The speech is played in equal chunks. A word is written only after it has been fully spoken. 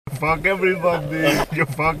fuck everybody. You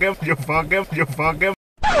fuck him. You fuck him. You fuck him.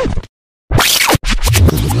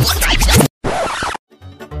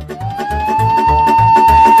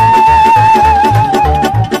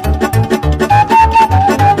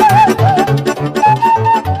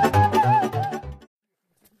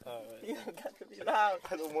 I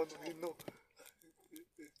don't want to be no.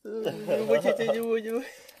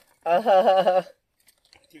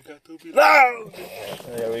 You got to be loud.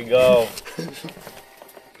 There we go.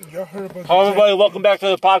 Y'all heard about Hello, everybody. Welcome back to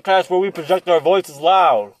the podcast where we project our voices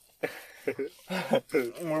loud.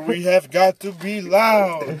 where we have got to be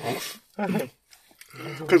loud.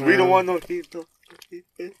 Because we don't want no heat. No.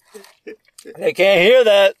 They can't hear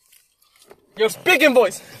that. Your speaking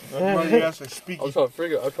voice. No, you have to speak. I'm trying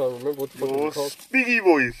to remember what the fuck Your it's called. speaky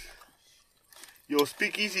voice. Your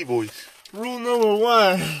speakeasy voice. Rule number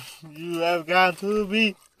 1. You have got to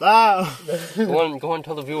be loud. Go on and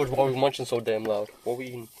tell the viewers why we munching so damn loud. What we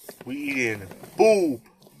eating? We eating boob.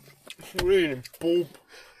 We're eating poop.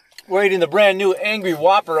 We're eating the brand new Angry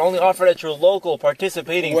Whopper, only offered at your local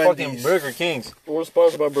participating Wendy's. fucking Burger Kings. We're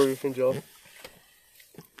sponsored by Burger King, Joe.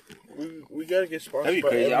 We gotta get sponsored. That'd be by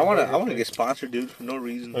crazy. everybody. I wanna get sponsored, dude, for no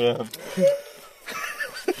reason. Yeah.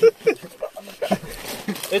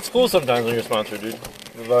 It's cool sometimes when you're sponsored, dude.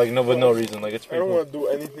 Like, no, with no reason. Like, it's I pretty don't cool. want to do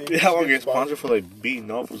anything. Yeah, I wanna get sponsored for like beating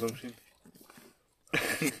off or some shit.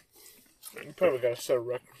 You probably gotta set a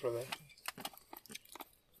record for that.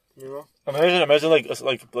 You know? Imagine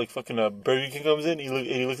like fucking Burger King comes in, he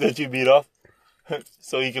looks at you beat off,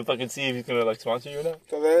 so he can fucking see if he's gonna like sponsor you or not.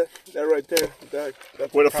 So that right there,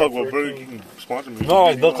 that's Where the a fuck cop will for Burger a king. King sponsor me? No,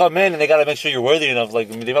 like, they'll come in and they gotta make sure you're worthy enough. Like,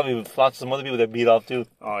 I mean, they probably sponsor some other people that beat off too.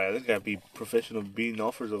 Oh yeah, there's gotta be professional beating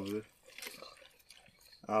offers over there.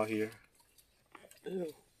 Out here.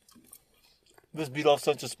 This beat off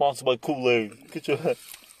such is sponsored by Kool-Aid. Get your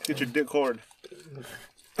dick hard.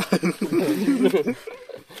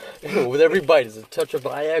 With every bite is a touch of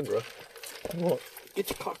Viagra. Get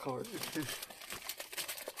your cock hard.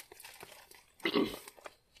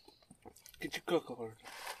 Get your cock hard.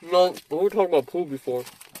 No, we were talking about poop before.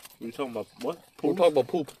 You talking about what? We were talking about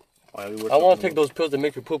poop. Oh, yeah, we were I want to talking take those pills that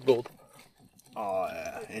make your poop gold. Oh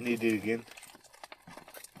yeah, and he did it again.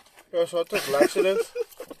 Yo, so I took laxatives.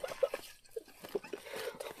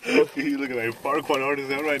 You looking like Farquaad artist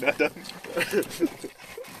out right now.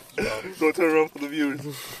 Don't turn around for the viewers.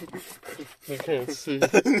 You can't see.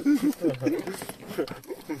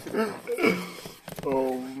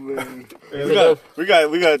 Oh man, Yeah, we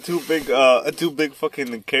got two big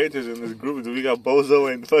fucking characters in this group. We got Bozo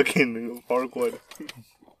and fucking Farquaad.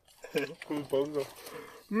 Who's Bozo?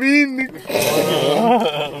 Me, nigga.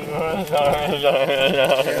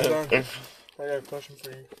 I got a question for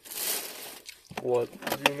you. What?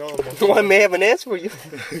 Do you know the muffin? I may have an answer for you.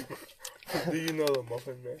 Do you know the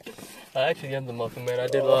muffin man? I actually am the muffin man.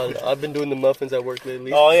 I've been doing the muffins at work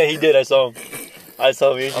lately. Oh yeah, he did. I saw him. I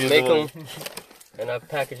make them and I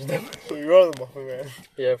package them. So you are the muffin man.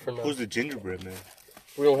 Yeah, for now. Who's the gingerbread man?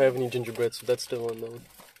 We don't have any gingerbread, so that's still unknown.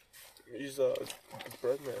 He's the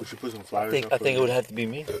bread man. We should put some I flowers. think it would have to be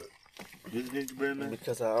me You the gingerbread man?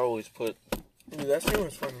 because I always put. Dude, that scene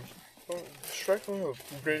was funny. Shrek one of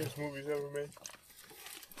the greatest movies ever made.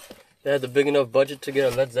 They had the big enough budget to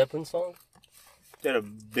get a Led Zeppelin song? They had a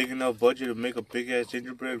big enough budget to make a big ass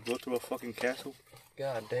gingerbread go through a fucking castle.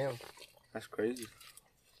 God damn. That's crazy.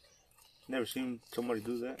 Never seen somebody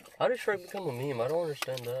do that. How did Shrek become a meme? I don't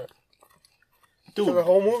understand that. So the Dude,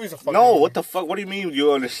 whole movie's a fucking no, movie. what the fuck? What do you mean?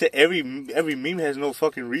 You understand? Every meme has no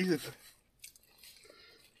fucking reason.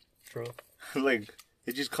 True. Like,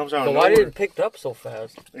 it just comes out But of why nowhere. did it pick up so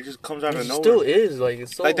fast? It just comes out It of nowhere. still is. Like,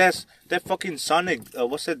 it's so... Like that fucking Sonic.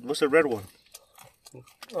 What's the red one?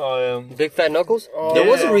 Oh yeah. Big Fat Knuckles? Oh, There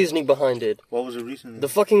was yeah. a reasoning behind it. What was the reason? The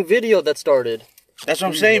fucking video that started. That's what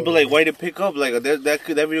I'm saying. But like, why did it pick up? Like that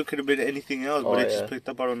video could have been anything else, but Oh, it yeah. just picked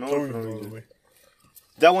up out of So nowhere. you For no know reason. the way.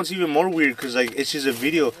 That one's even more weird because like it's just a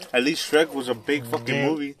video. At least Shrek was a big fucking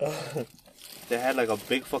movie. They had like a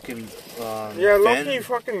big fucking Yeah, fan. lucky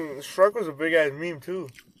fucking Shrek was a big ass meme too.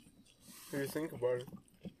 If you think about it.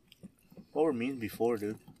 What were memes before,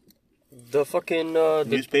 dude? The fucking, the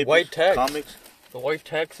Newspapers, white text. comics. The white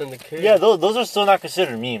text and the kid. Yeah, those are still not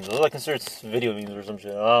considered memes. Those are like considered video memes or some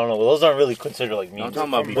shit. I don't know. But those aren't really considered like I'm memes. talking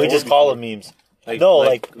about We before, just call them memes. No,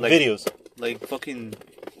 like videos. Like fucking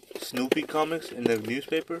Snoopy comics in the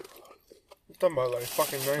newspaper. I'm talking about like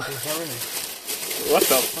fucking 1970s. What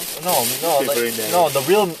the fuck? No, Newspaper ain't that. no. The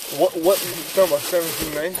real what I'm talking about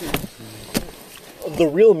 1790s. the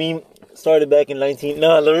real meme started back in 19.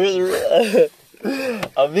 No,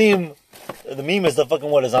 a meme The meme is the fucking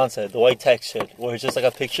what Azan said, the white text shit, where it's just like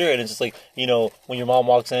a picture and it's just like, you know, when your mom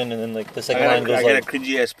walks in and then like the second line goes I like... got a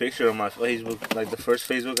cringy ass picture on my Facebook, like the first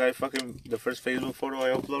Facebook photo I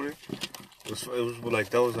uploaded. It was like,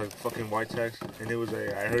 that was like fucking white text, and it was like,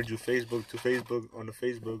 I heard you Facebook to Facebook on the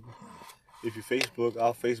Facebook. If you Facebook,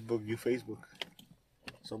 I'll Facebook you Facebook.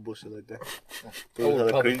 Some bullshit like that. It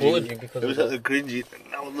was hella cringy. It was hella cringy.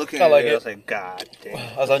 And I was looking at it, I was like, God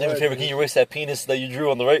damn. Azan, do me a favor, can you erase that penis that you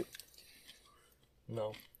drew on the right?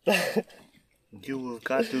 No. You've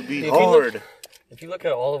got to be hard. If you look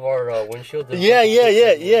at all of our windshields...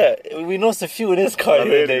 Yeah. We noticed a few in his car the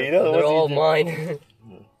other day, you know? They're all mine.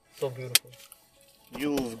 So beautiful.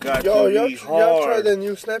 You've got Yo, to be hard. y'all tried that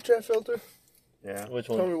new Snapchat filter? Yeah. Which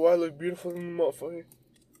Tell one? me why I look beautiful in the motherfucker.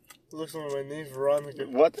 It looks like my name's Veronica.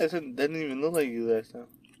 What? That didn't even look like you last time.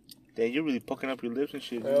 Damn, you're really pucking up your lips and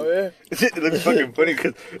shit. Hell yeah. It looks fucking funny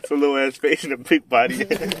because it's a little ass face and a big body.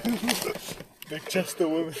 Big chested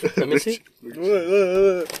women. Let me see.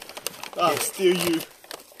 Look. I'll steal you.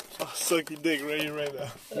 I'll suck your dick right here, right now.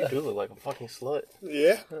 You do look like a fucking slut.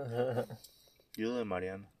 Yeah? You look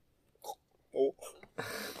Mariana. Oh.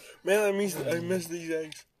 Man, I miss these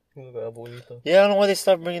eggs. You look like abuelito. Yeah, I don't know why they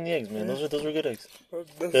stopped bringing the eggs, man. Those were good eggs.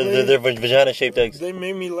 They They're vagina-shaped eggs. They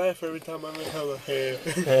made me laugh every time I make hella hair.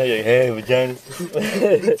 Hey, vaginas.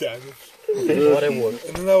 What it was.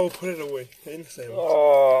 And then I will put it away in the sandwich.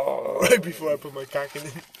 Oh. Right before I put my cock in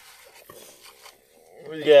it.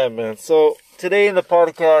 Yeah, man. So, today in the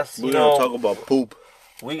podcast, We're going to talk about poop.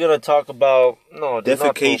 we're going to talk about... No, dude,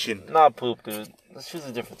 Defecation. Not poop, dude. Let's choose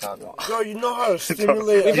a different topic. Yo, you know how to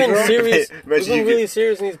stimulate We've a been girl? serious. We've Imagine been you really get-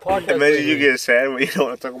 serious in these podcasts. Imagine lately. you get sad when you don't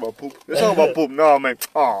want to talk about poop. Let's talk about poop. No, I'm like,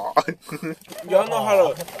 aw. Y'all know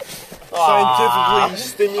how to scientifically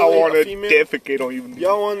stimulate I want a to female? defecate on you.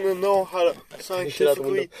 Y'all want to know how to shit out the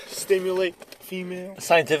scientifically window. stimulate female?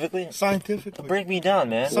 Scientifically? Scientifically. Break me down,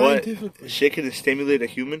 man. What? Scientifically. Shit can stimulate a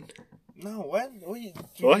human? No, what? What?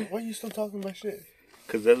 Why are you still talking about shit?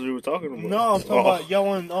 Because that's what we were talking about. No, I'm talking about y'all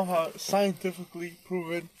want to know how scientifically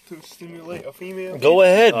proven to stimulate a female? Go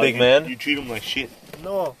ahead, big you, man. You treat them like shit.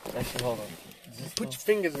 No, Actually, hold on. put your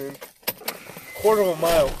fingers in. Quarter of a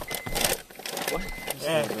mile. What?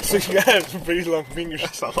 Yeah, so you gotta have some pretty long fingers.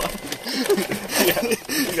 That's a lot.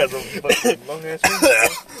 You got some fucking long ass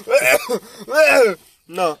fingers.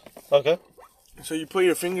 No. Okay. So you put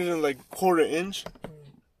your fingers in like quarter inch.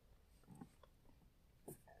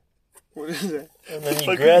 What is that? And then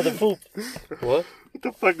you grab the poop. What? What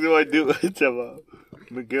the fuck do I do? It's about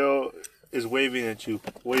Miguel is waving at you.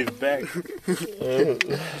 Wave back.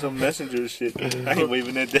 Some messenger shit. I ain't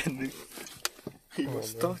waving at that nigga. He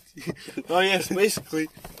was talking to you. Oh yes, basically,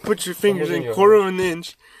 put your fingers Almost in in your quarter of an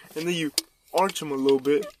inch, and then you arch them a little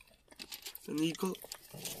bit, and then you go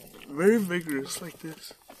very vigorous like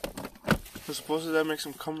this. So supposedly that makes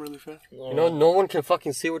them come really fast. You know, no one can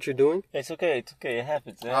fucking see what you're doing. It's okay. It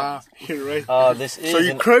happens. You're right. This is So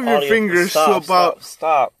you an curve your audio- fingers stop, to about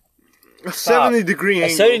Stop. A 70-degree A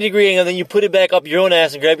angle. 70-degree angle, then you put it back up your own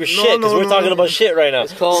ass and grab your shit, because we're talking about shit right now.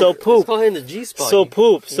 It's called, So It's poop. called hitting the G spot. So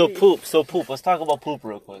poop. Let's talk about poop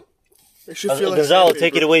real quick. It should feel like Gonzalo, Saturday,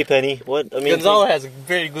 take it bro. away, Penny. What? I mean, Gonzalo has a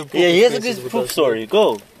very good poop yeah, he has a experiences good with poop us. story.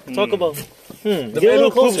 Go. Talk about. The Get a man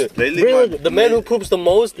little who poops, closer. Lately, Bring my- it- the man who poops the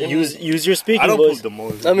most. Use your speaking I don't voice. poop the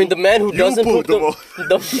most. I mean, the man who You doesn't poop poop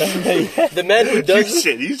the the man who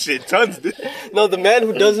doesn't. You shit tons, dude. No, the man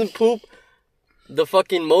who doesn't poop the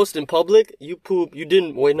fucking most in public. You poop. You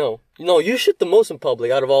didn't. Wait, no. No, you shit the most in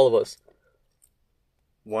public out of all of us.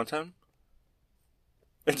 One time?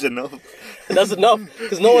 It's enough. That's enough.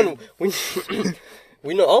 Because no one.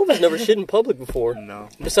 We know all of us never shit in public before. No.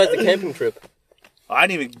 Besides the camping trip. I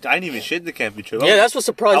didn't even shit the camping trip. Yeah, that's what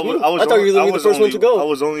surprised me. I thought you were gonna be the first one to I go.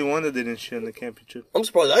 was the only one that didn't shit on the camping trip. I'm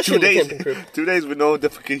surprised I 2 shit in the days. camping trip. 2 days with no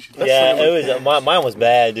defecation. Yeah, it was. Mine was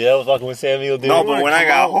bad, dude. I was fucking with Samuel, dude. No, but when I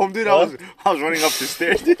got home, dude, I was running up the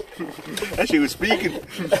stairs, dude. That shit was speaking.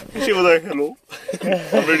 She was like, "Hello,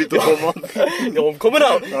 I'm ready to come out. Yo, I'm coming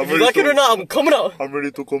out. If you ready like it to- or not, I'm coming out. I'm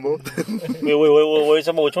ready to come out." Wait, what are you talking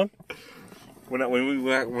about? Which one? When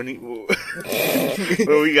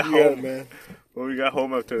we got home, man. when we got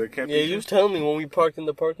home after the camping Yeah, you trip. was telling me when we parked in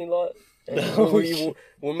the parking lot. And when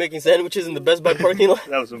we're making sandwiches in the Best Buy parking lot.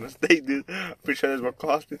 That was a mistake, dude. I'm pretty sure that's what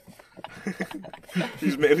cost it.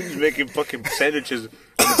 He's making fucking sandwiches in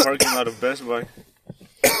the parking lot of Best Buy.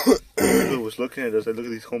 People was looking at us like, look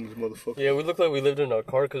at these homeless motherfuckers. Yeah, we looked like we lived in our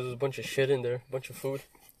car because there was a bunch of shit in there, a bunch of food.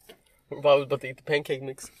 While I was about to eat the pancake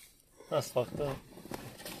mix. That's fucked up.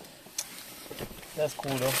 That's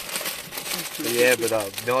cool though. Yeah, but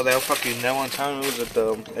no, that one time it was at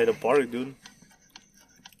the park, dude.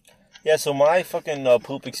 Yeah, so my fucking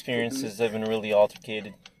poop experiences have been really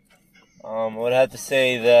altercated. I would have to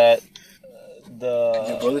say that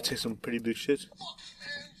Your brother takes some pretty big shits.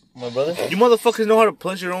 my brother. You motherfuckers know how to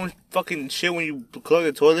flush your own fucking shit when you clog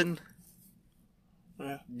the toilet?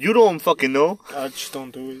 Yeah. You don't fucking know, I just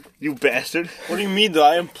don't do it. you bastard. What do you mean though?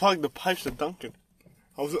 I unplugged the pipes at Duncan.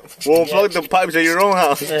 I was Well, plug the pipes at your own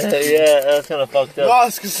house. Yeah, that's kind of fucked up. no,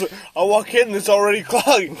 it's 'cause I walk in, it's already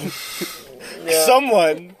clogged.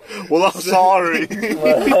 Someone. Well, I'm sorry.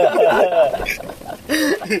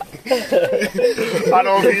 I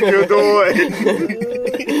don't need your door.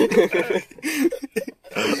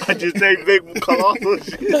 I just take big colossal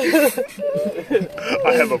shit.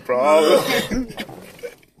 I have a problem.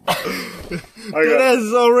 That ass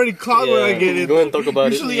is already clogged when I get in. Go ahead and talk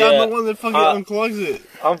about Usually it. I'm Yeah. the one that fucking unclogs it.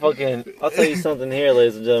 I'm fucking. I'll tell you something here,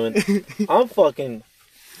 ladies and gentlemen. I'm fucking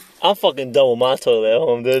done with my toilet at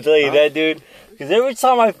home, dude. I'll tell you that, dude. Because every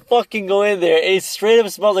time I fucking go in there, it straight up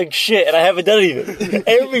smells like shit, and I haven't done anything.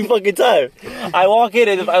 Every fucking time. I walk in,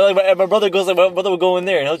 and my brother goes, like, my brother will go in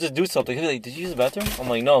there, and he'll just do something. He'll be like, "Did you use the bathroom?" I'm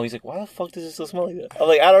like, "No." He's like, "Why the fuck does it still smell like that?" I'm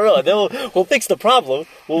like, "I don't know." And then we'll fix the problem.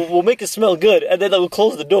 We'll make it smell good, and then we'll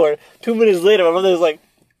close the door. 2 minutes later, my brother's like,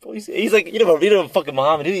 he's like, you know fucking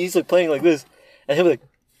Muhammad. He's like playing like this, and he'll be like,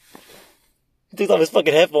 he takes off his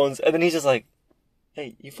fucking headphones, and then he's just like,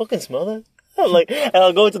 "Hey, you fucking smell that?" I'm like, and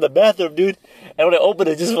I'll go into the bathroom, dude, and when I open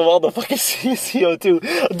it, just from all the fucking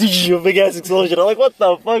CO2, big ass explosion. I'm like, what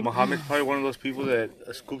the fuck? Muhammad's probably one of those people that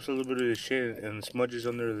scoops a little bit of his shit and smudges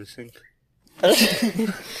under the sink.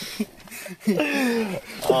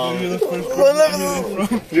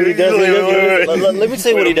 Dude, he does. Let me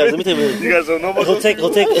tell you what he does. Let me tell you what he You guys don't know about does.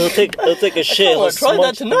 He'll take a shit. Oh, try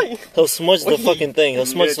that tonight. He'll smudge the fucking thing. He'll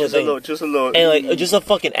smudge the just a thing. little, just a little. And like, just a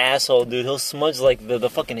fucking asshole, dude. He'll smudge like the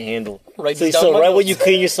fucking handle. Right, So right when you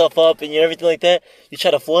clean yourself up and everything like that, you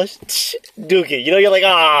try to flush, duke it. You know, you're like,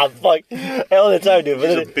 fuck, all the time, dude. But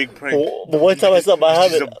It's then, a big prank. but one time I saw my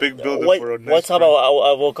This is habit. a big buildup One for a next time prank.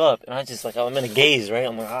 I woke up and I just like I'm in a gaze, right?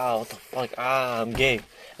 I'm like, what the fuck? I'm gay.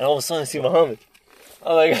 And all of a sudden I see Muhammad.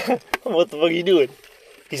 I'm like, what the fuck are you doing?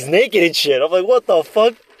 He's naked and shit. I'm like, what the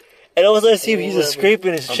fuck? And all of a sudden I see him, he's just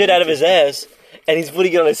scraping his shit out of his ass, and he's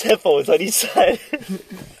putting it on his headphones on each side.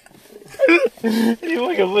 And he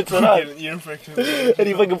fucking puts it on. Ear infection. And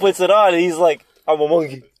he fucking puts it on, and he's like, I'm a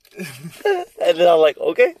monkey. And then I'm like,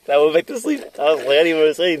 okay, I went back to sleep. I was like, I didn't even want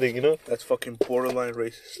to say anything, you know? That's fucking borderline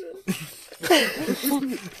racist.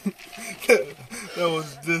 That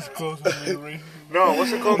was this close to being racist. No,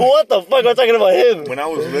 what's it called? What the fuck? I'm talking about him. When I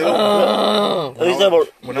was little,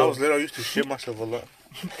 when I was little, I used to shit myself a lot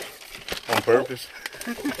on purpose.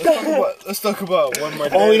 Let's talk about when my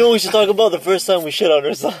dad... Oh, you know what we should talk about? The first time we shit on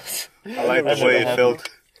ourselves. I like the way it felt.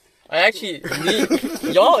 I actually,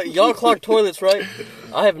 y'all clog toilets, right?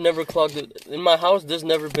 I have never clogged it. In my house, there's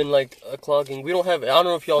never been like a clogging. We don't have, I don't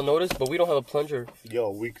know if y'all noticed, but we don't have a plunger. Yo,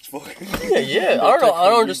 weak as fuck. Yeah. I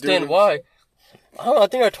don't understand why. I don't know, I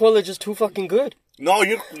think our toilet's just too fucking good. No,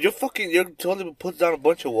 your toilet puts down a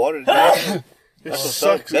bunch of water. Dude. It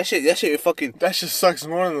sucks. That shit fucking. That shit sucks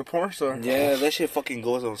more than the porn star. Yeah, that shit fucking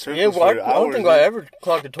goes on circles Yeah, well, for I don't hours. think I ever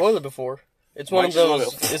clogged a toilet before. It's one of Mine's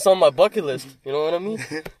those, just it's on my bucket list. You know what I mean?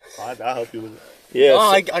 I'll help you with it. Yeah. No,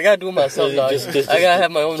 I gotta do it myself, dog. I gotta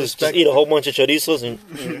have my own Just respect. eat a whole bunch of chorizos and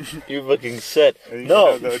you're fucking set. And you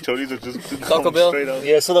No. can have the chorizo just Taco come Bell? straight out.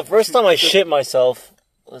 Yeah, so the first time I shit myself,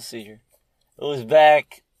 let's see here. It was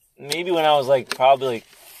back, maybe when I was like, probably like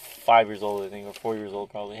 5 years old, I think, or 4 years old,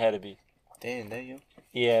 probably. Had to be. Damn, that you.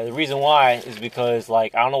 Yeah, the reason why is because,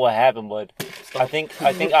 like, I don't know what happened, but I think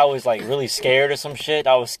I was, like, really scared or some shit.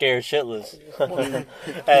 I was scared shitless. And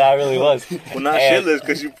I really was. Well, not And- shitless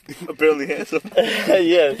because you apparently had some.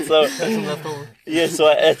 Yeah, so, Some leftover. yeah, so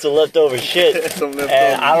I had some leftover shit. Some leftover.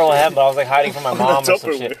 And I don't know what happened, but I was, like, hiding from my mom or some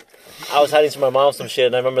Tupperware. shit. I was hiding from my mom some shit,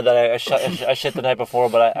 and I remember that I shit the night before,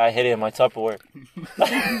 but I hid it in my Tupperware.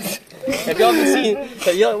 Have y'all been seeing,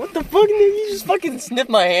 what the fuck, nigga? You just fucking sniffed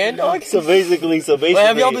my hand, dog? So basically, Wait,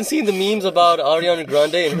 have y'all been seeing the memes about Ariana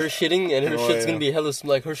Grande and her shitting, and her Oh, shit's yeah. gonna be hella,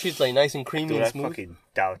 like, her shit's like nice and creamy Dude, and I smooth? fucking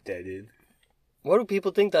doubt that, dude. Why do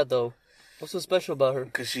people think that, though? What's so special about her?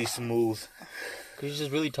 Because she's smooth. Cause she's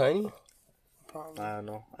just really tiny? I don't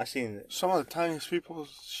know. I seen it. Some of the tiniest people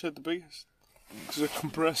shit the biggest. Because they're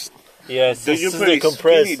compressed. Yes, Dude, this you're is pretty the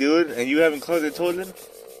compressed. skinny, dude, and you haven't closed the toilet?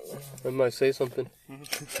 I might say something.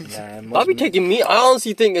 Nah, Bobby taking me, I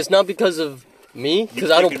honestly think it's not because of Me?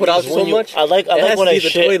 Because I don't put out so When you- much. I like It has when to I be the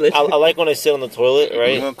shit. toilet. I like when I sit on the toilet, You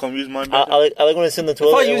right? wanna come use mine? I like when I sit in the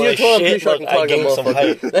toilet. I and use when your toilet, I'm pretty shit, sure I like, can clog that gain some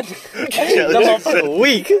height. motherfucker. That motherfucker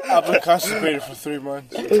weak. I've been constipated for 3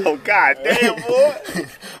 months. Oh god damn, boy!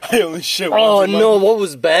 I only shit Oh once a no! month. What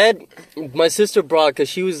was bad? My sister brought because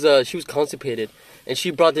she was constipated, and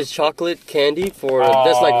she brought this chocolate candy for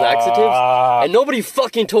that's like laxatives, and nobody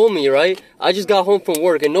fucking told me. Right? I just got home from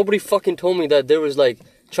work, and nobody fucking told me that there was like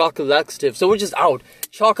chocolate laxative. So we're just out.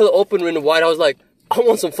 Chocolate open in the white. I was like, I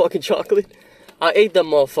want some fucking chocolate. I ate that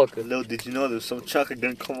motherfucker. Little did you know there's some chocolate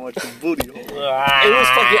gonna come out your booty hole. It was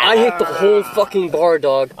fucking. I hit the whole fucking bar,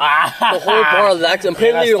 dog. The whole bar of laxative.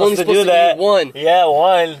 Apparently, you're only supposed to eat one. Yeah,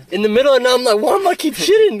 one. In the middle, and I'm like, why am I keep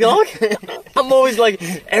shitting, dog? I'm always like,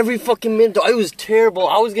 every fucking minute. Dog, it was terrible.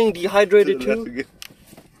 I was getting dehydrated too.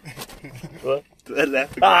 What?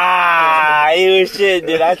 Laugh again. You shit,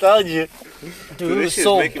 dude. I told you. Dude, it this was shit's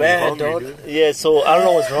so making me bad, hungry, dog. dude. Yeah, so I don't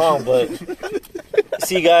know what's wrong, but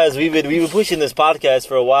see, guys, we've been pushing this podcast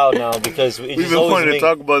for a while now because it We've just been always wanting to make-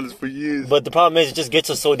 talk about this for years. But the problem is, it just gets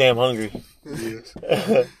us so damn hungry. Yes.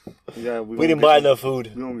 Yeah, We didn't buy enough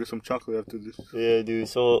food. We're gonna get some chocolate after this. Yeah, dude.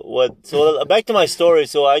 So what? So back to my story.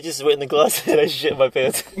 So I just went in the closet and I shit my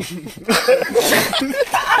pants.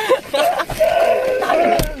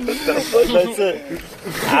 That's it.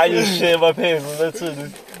 I just shit my pants. That's it,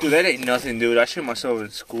 dude. Dude, that ain't nothing, dude. I shit myself in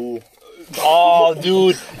school. Oh,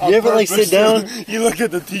 dude. You ever like sit down? You look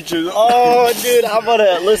at the teacher. Oh, dude. I'm about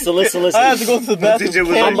to listen. I have to go to the The teacher bathroom.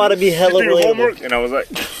 was I'm like, about to be hella "You do your relatable. homework?" And I was like,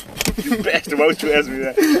 "You bastard! Why would you ask me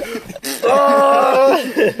that?"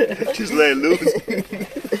 Just let it loose.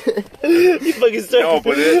 You fucking start. No,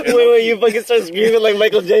 but it- wait. You fucking start screaming like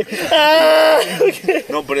Michael J. Ah! Okay.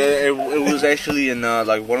 No, but it was actually in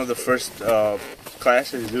like one of the first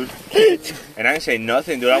classes, dude. And I didn't say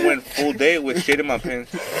nothing, dude. I went full day with shit in my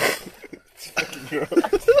pants.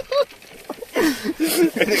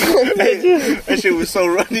 That shit was so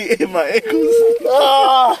runny in my ankles.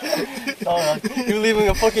 You're leaving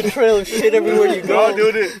a fucking trail of shit everywhere you No,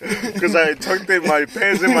 go. dude, because I tucked in my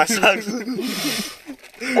pants and my socks.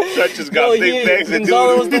 So I just got big bags of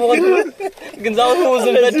Gonzalo was dude. the one who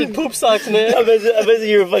invented poop socks, man. I bet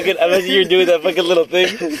you were doing that fucking little thing.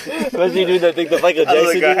 I bet you doing that thing that Michael I Jackson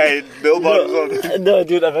look like I did. had Bill bottoms on. No,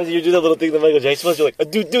 dude, I bet you do that little thing that Michael Jackson was. You're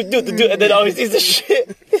like, dude, and then always sees the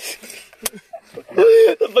shit.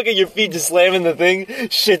 The fucking your feet just slamming the thing,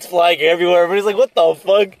 shit's flying everywhere. Everybody's like, what the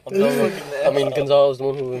fuck? I mean, Gonzalo was the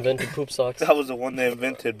one who invented poop socks. I was the one that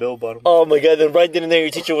invented Bill bottoms. Oh my god, then right then and there, your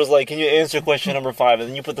teacher was like, can you answer question number 5? And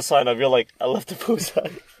then you put the sign up, you're like, I left the poop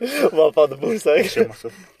sack. Well, I found the poop sack. Shit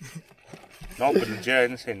myself. No, but legit, I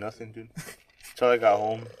didn't say nothing, dude. Until I got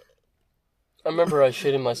home. I remember I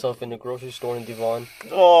shitted myself in the grocery store in Devon.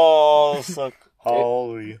 Oh, suck. How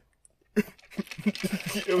old were you?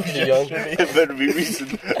 Young. It better be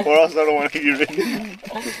recent, or else I don't want to hear it.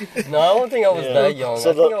 No, I don't think I was Yeah. that young. So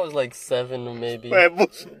I think the- I was like 7 or maybe. Man,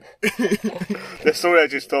 bullshit. That story I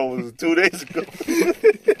just told was 2 days ago.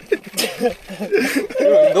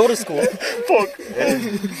 Go to school. Fuck.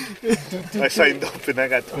 I signed up and I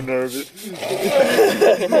got too nervous.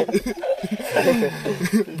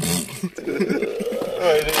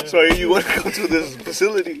 So you want to come to this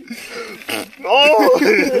facility? No!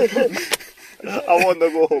 I want to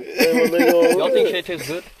go home. Y'all think shit tastes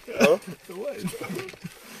good? Huh?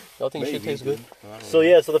 Y'all think shit tastes good? So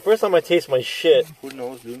yeah, so the first time I taste my shit, Who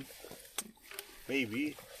knows, dude?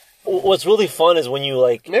 Maybe. what's really fun is when you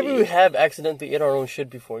like... Maybe we have accidentally ate our own shit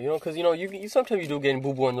before, you know? Because, you know, you sometimes you do get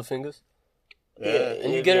boo-boo on the fingers. Yeah.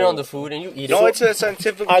 And you get it on the food and you eat No, it. it's a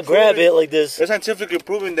scientific. I grab it like this. It's scientifically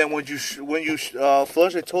proven that when you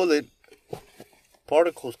flush a toilet,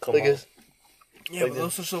 particles come Like out. this. Yeah, but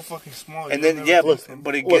those are so fucking small. And you then don't yeah, ever taste them.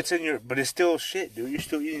 but it Look. gets in your, but it's still shit, dude. You're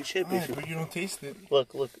still eating shit, Right, basically. but you don't taste it.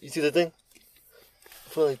 Look, you see the thing?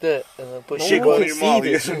 Put it like that, and I put Shit two going in buns. your mouth,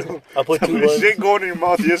 see yes this. or no? I put 2 buns. Shit going in your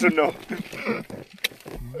mouth, yes or no?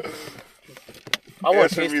 I want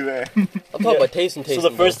Answer taste. me that. I'm talking about tasting. So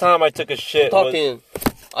the first time I took a shit though. was, Talking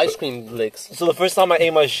ice cream licks. so the first time I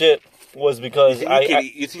ate my shit was because You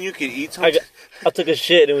think you could eat something? I took a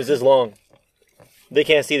shit and it was this long. They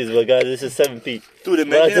can't see this, but guys, this is 7 feet. Dude,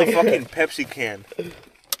 imagine a That's fucking Pepsi can.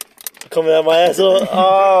 Coming out my asshole.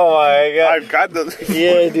 Oh my god. I've got the.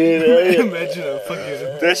 Yeah, dude. Imagine a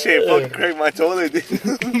fucking. That shit fucking cracked my toilet, dude.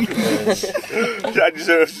 I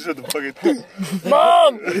deserve the fucking thing.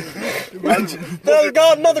 Mom! There's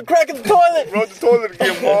got another crack in the toilet! Run the toilet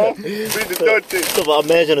again, mom. Read the third thing. So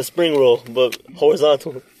imagine a spring roll, but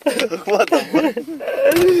horizontal. What the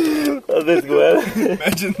fuck? Oh, this good.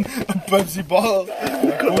 Imagine a Pepsi bottle.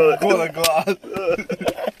 Coca-Cola glass.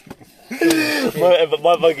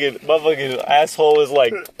 my fucking asshole was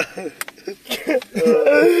like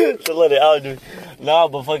to let it out, dude. Nah,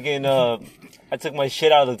 but fucking I took my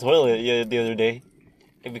shit out of the toilet the other day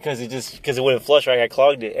because it wouldn't flush right. I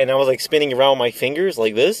clogged it, and I was like spinning around my fingers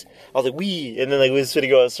like this. I was like wee, and then like we was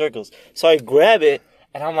spinning around in circles. So I grab it,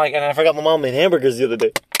 and I'm like, and I forgot my mom made hamburgers the other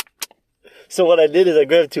day. So what I did is I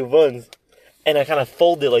grabbed 2 buns, and I kind of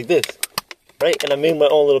folded it like this, right? And I made my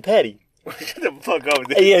own little patty. Shut the fuck up,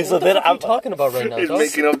 dude. Yeah, so then What are you talking about right now, He's dog?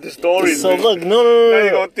 making up the stories. So man. look, Now no.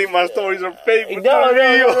 you gonna think my stories are fake, but No,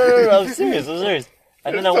 they're real. I'm serious. And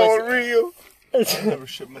then It's I all went. real. I never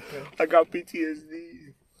shit my pants. I got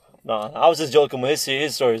PTSD. Nah, I was just joking, but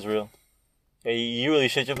his story's real. Hey, you really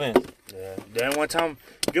shit your pants. Yeah. Then one time,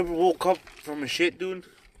 you ever woke up from a shit, dude?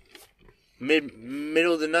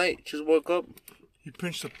 Middle of the night, just woke up He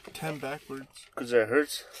pinched a 10 backwards. because it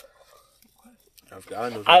hurts. I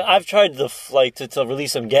know. I've tried to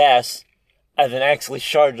release some gas, and then actually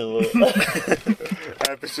sharted a little.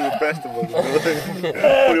 I pursue the best of us.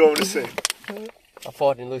 What do you want me to say? I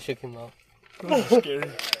fought and little shit came out. Those are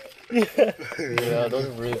scary. Yeah, those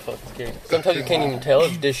are really fucking scary. Sometimes you can't even tell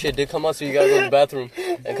if this shit did come out, so you gotta go to the bathroom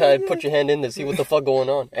and kind of put your hand in to see what the fuck going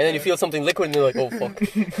on. And then you feel something liquid and you're like, oh fuck.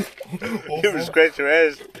 You ever scratch your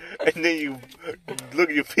ass and then you look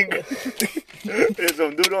at your finger. There's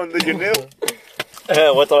some dude under your nail.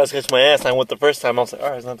 One time I scratched my ass, I went the first time, I was like,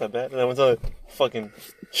 alright, it's not that bad. And I went to fucking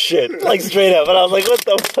shit, like straight up. And I was like, what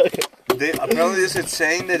the fuck? Apparently there's a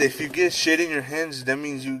saying that if you get shit in your hands, that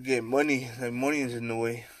means you get money. Like money is in the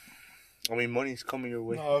way. I mean, money's coming your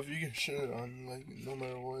way. No, if you get shit on, like, no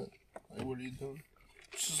matter what, like, what are you doing?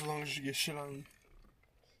 Just as long as you get shit on you.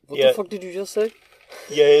 What Yeah. the fuck did you just say?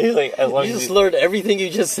 Yeah, he's like, as long You as just slurred everything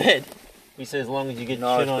you just said. he said, as long as you get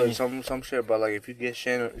No, shit on you. it's some shit about like if you get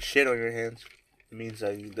shit on your hands, it means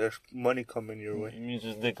like there's money coming your way. You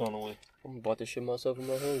just dick on the way. I'm about to shit myself in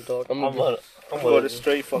my hands, dog. I'm I'm about Go to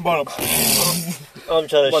straight I'm fucking. about to, I'm trying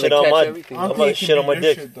to about shit to on catch my. everything. I'm about to shit on my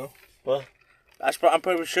dick. Shit, though. I'm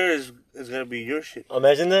pretty sure it's gonna be your shit.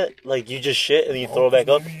 Imagine that, like you just shit and then you throw it back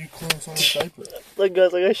up. Maybe you clean someone's diaper. Like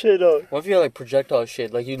guys, like I shit on. What if you had like projectile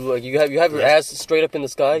shit? Like you have your ass straight up in the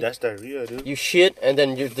sky. That's diarrhea, dude. You shit and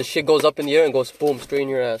then the shit goes up in the air and goes boom straight in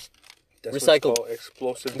your ass. That's what's recycle. called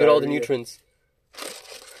explosive. You get all the diarrhea. nutrients.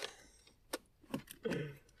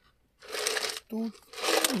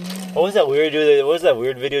 What was that weird dude? What was that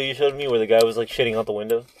weird video you showed me where the guy was like shitting out the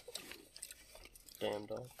window? Damn,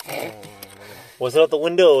 dog. Was it out the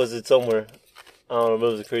window or was it somewhere? I don't know, but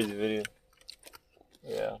it was a crazy video.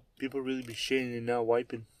 Yeah. People really be shitting and not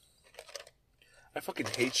wiping. I fucking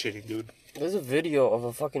hate shitting, dude. There's a video of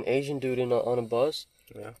a fucking Asian dude on a bus.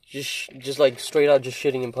 Yeah. Just like straight out just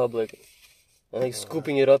shitting in public. And like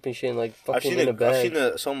scooping it up and shit and like fucking in a bag. I've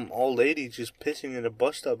seen some old lady just pissing in a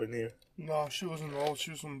bus stop in here. No, she wasn't old.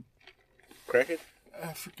 She was some Crack it?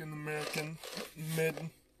 African American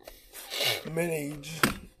mid-age.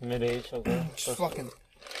 Mid-age, okay. Just fucking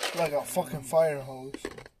like a fucking fire hose.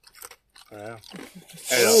 Yeah.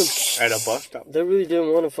 At a bus stop. They really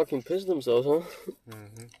didn't want to fucking piss themselves, huh?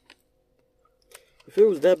 Mm-hmm. If it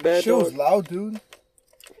was that bad, She was dog, loud, dude.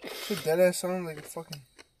 She dead ass sounded like a fucking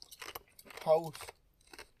house.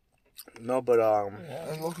 No, but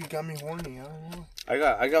And Loki got me horny. I don't know.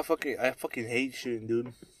 I fucking hate shitting,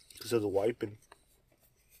 dude, because of the wiping.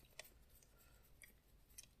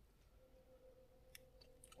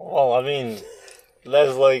 Well, I mean,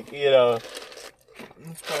 that's like, you know,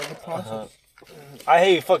 It's part of the process. I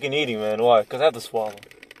hate fucking eating, man. Why? Because I have to swallow.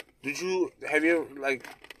 Have you ever, like,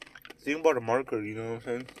 think about a marker, you know what I'm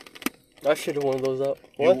saying? I should have one of those out.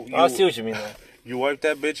 What? You, I see what you mean, though. you wipe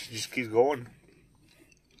that bitch, it just keeps going.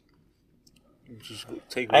 You just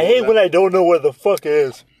take I hate when I don't know where the fuck it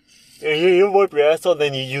is. You wipe your asshole,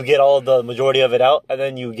 then you get all the majority of it out, and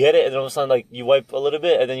then you get it, and then all of a sudden, like, you wipe a little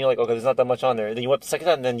bit, and then you're like, okay, there's not that much on there. And then you wipe the second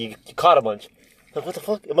time, and then you caught a bunch. Like, what the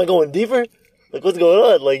fuck? Am I going deeper? Like, what's going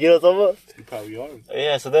on? Like, you know what I'm talking You probably are. about?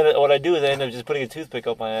 Yeah, so then what I do is I end up just putting a toothpick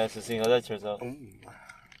up my ass and seeing how that turns out.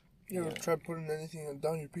 You ever tried putting anything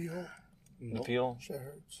down your pee hole? The peel? Shit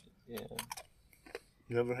hurts. Yeah.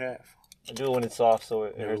 Never have. I do it when it's soft, so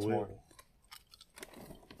it Never hurts will. more.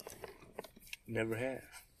 Never have.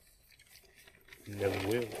 Never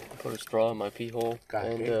will. Put a straw in my pee hole God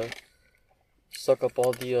and damn. suck up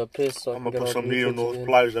all the piss. So I'm I gonna can put get all some the needle nutrients nose in.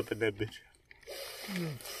 pliers up in that bitch.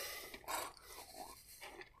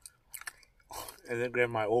 And then grab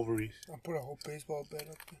my ovaries. I put a whole baseball bat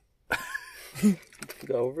up there. You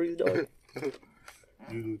got ovaries, dog?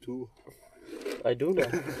 You do too. I do now.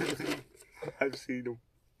 I've seen them.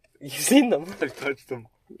 You seen them? I touched them.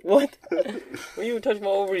 What? When you touch my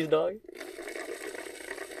ovaries, dog?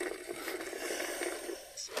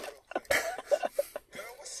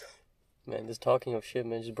 Man, this talking of shit,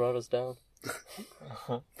 man, just brought us down.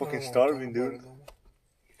 Fucking starving, dude.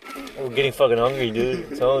 We're getting fucking hungry, dude.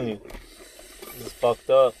 I'm telling you. It's fucked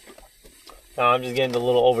up. Nah, I'm just getting a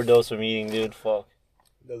little overdose from eating, dude. Fuck.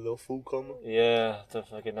 That little food coma. Yeah, the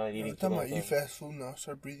fucking not eating. Every time I eat fast food now, I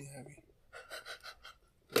start breathing heavy.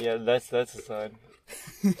 Yeah, that's a sign.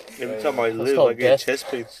 Every time I live, called I get death. chest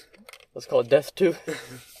pains. That's called death too.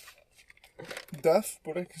 Death,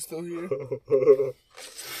 but I can still hear.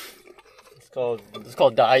 It's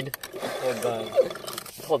called died. dying.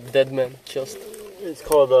 It's called dead man chest. It's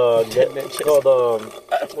called it's called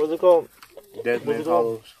what's it called? Dead Man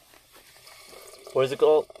Hollows. What is it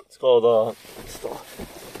called? It's called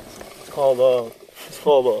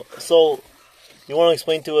so you want to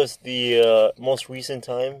explain to us the most recent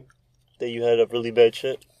time that you had a really bad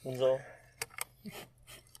shit, Gonzalo?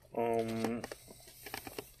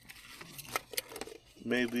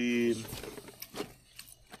 Maybe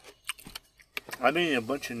I need a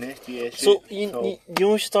bunch of nasty ass shit. So you know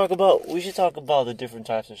we should talk about the different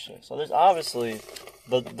types of shit. So there's obviously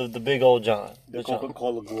the big old John. The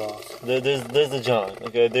Coca-Cola glass. There's the John.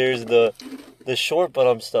 Okay, there's the short but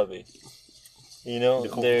I'm stubby. You know, The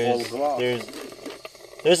Coca-Cola glass.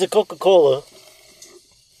 there's the Coca-Cola.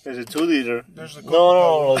 There's a 2 liter. There's the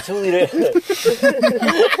No, 2 liter.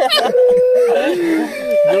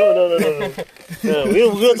 No. No, we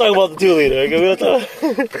don't talk about the 2 liter. Okay, we don't talk.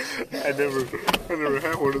 I never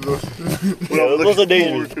had one of those. Yeah, those are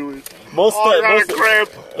dangerous. Most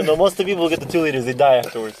of the people who get the 2 liters, they die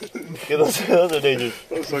afterwards. Yeah, those are dangerous.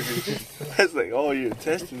 That's like all your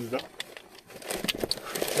intestines, though.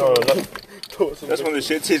 No. That's when the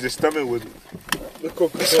shit tastes the stomach with it. The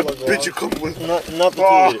That's a Coca-Cola bitch you come with. Not the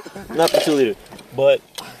 2 liter. Not the 2 liter. But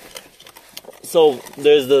so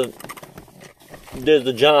there's the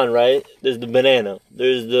John, right? There's the banana.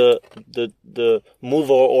 There's the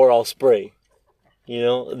Move or I'll spray. You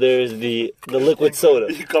know, there's the liquid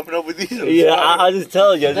soda. You coming up with these? Yeah, I just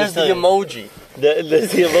tell you. There's the emoji.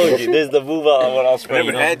 There's the emoji. There's the Move or I'll spray.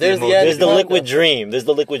 You know? There's the There's the Panda. liquid dream. There's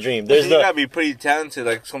the liquid dream. There's There's you the gotta be pretty talented,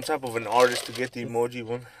 like some type of an artist to get the emoji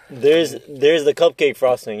one. there's the cupcake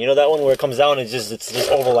frosting. You know that one where it comes down and it's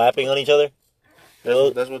just overlapping on each other.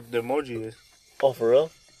 That's what the emoji is. Oh, for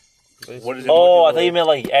real? What is Oh, emoji I thought you meant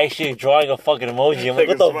like actually drawing a fucking emoji. I'm like,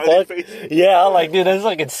 Like what a the smiley fuck? face? Yeah, I'm like, dude, that's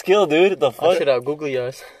fucking skill, dude. What the I fuck? should have googly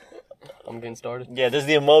eyes. I'm getting started. Yeah, there's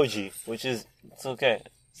the emoji, which is it's okay.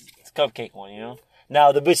 It's a cupcake one, you know.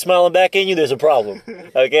 Now the bitch smiling back at you, there's a problem.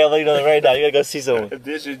 Okay, I'll let you know that right now. You gotta go see someone. If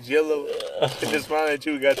this is yellow, if they're smiling at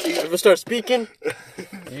you, we got teeth. If we start speaking,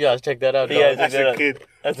 you guys check that out, dog. Yeah, That's a kid.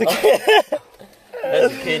 That's a kid.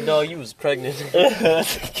 That's a kid, dog. You was pregnant.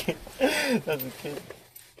 That's a kid. That's a kid.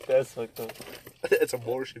 That's fucked up. It's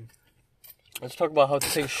abortion. Let's talk about how to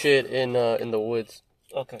take shit in the woods.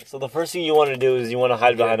 Okay, so the first thing you want to do is you want to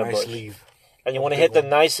hide behind a Nice bush, leave. and you want to hit the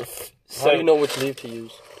nice. How do you know which leaf to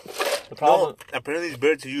use? The problem? No, apparently it's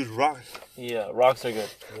better to use rocks. Yeah, rocks are good.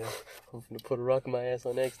 I'm gonna put a rock in my ass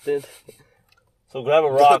on accident. So grab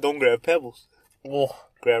a rock. Don't grab pebbles. Whoa.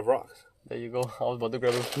 Grab rocks. There you go. I was about to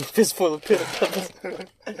grab a fistful of pebbles.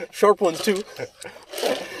 Sharp ones too.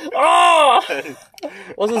 Ah!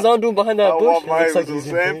 What's the sound doing behind that I bush? want It mine looks like with he's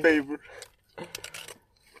some in pain. sandpaper.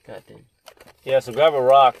 God damn. Yeah, so grab a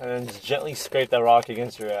rock and then just gently scrape that rock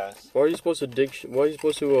against your ass. Why are you supposed to dig? Why are you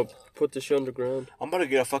supposed to put the shit underground? I'm about to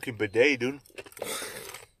get a fucking bidet, dude.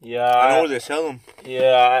 Yeah, I know where they sell them.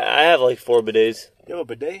 I have like 4 bidets. You have a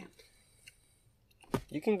bidet?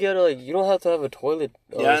 You can get you don't have to have a toilet.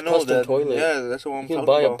 Yeah, I know custom that. toilet. Yeah, that's what I'm You can talking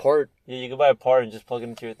buy about. a part. Yeah, you can buy a part and just plug it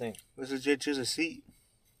into your thing. This is just a seat.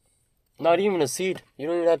 Not even a seed. You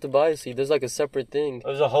don't even have to buy a seed. There's like a separate thing.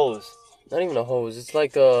 There's a hose. Not even a hose. It's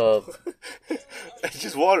like a. It's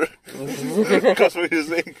just water. That's what you're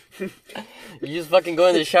saying. You just fucking go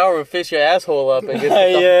in the shower and fix your asshole up and get.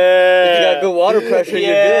 Yeah. If you got good water pressure,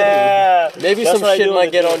 you're good. Maybe That's some what I shit do might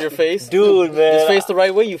with get it. on your face. Dude, man. Just face the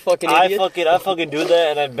right way, you fucking I idiot. fucking do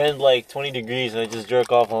that and I bend like 20 degrees and I just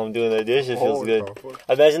jerk off while I'm doing that. This shit feels good.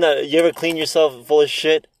 Imagine that. You ever clean yourself full of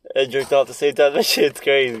shit and jerked off at the same time? That shit's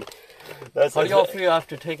crazy. That's How do y'all feel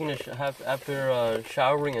after taking after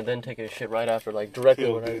showering and then taking a shit right after, like directly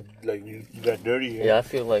Feel when I? good. Like you got dirty. Yeah, I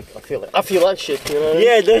feel that shit. You know what I mean?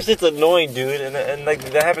 Yeah, that shit's annoying, dude. And like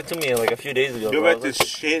that happened to me like a few days ago. You bro. ever had this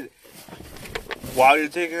shit while you're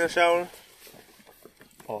taking a shower?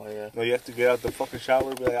 Oh yeah. No, you have to get out the fucking shower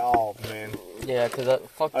and be like, oh man. Yeah, cause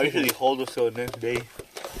I usually hold us till the next day.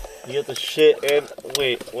 You get the shit and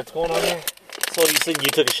wait, what's going on here? So you said you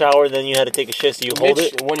took a shower, then you had to take a shit, so you hold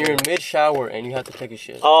it? when you're in mid shower and you have to take a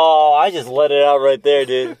shit. Oh, I just let it out right there,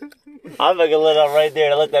 dude. I'm not gonna let out right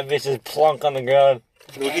there and let that bitch just plunk on the ground.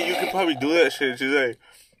 Okay, you could probably do that shit. She's like,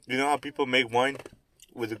 you know how people make wine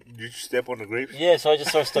with you step on the grapes? Yeah, so I just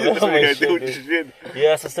start stepping That's on what you my gotta do with shit, your dude. shit.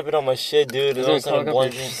 Yeah, I start stepping on my shit, dude. And all of a sudden Talk up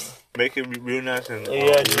blending. your shit. Make it real nice and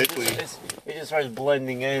Yeah, liquidy. it just starts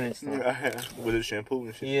blending in and stuff. Yeah, with the shampoo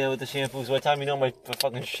and shit. Yeah, with the shampoos. By the time you know my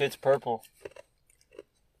fucking shit's purple.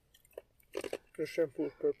 Your shampoo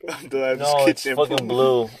is purple. Do I have this No, kid it's shampoo? fucking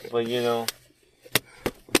blue. But you know,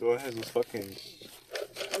 Do I have this fucking...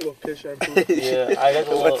 Little kid shampoo. yeah, I got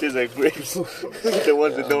the The little. ones that like grapes. The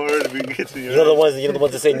ones that don't hurt if you get to your You know the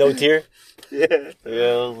ones that say no tear. Yeah.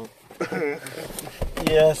 Yeah.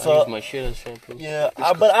 Yeah. I So use my shit as shampoo. yeah,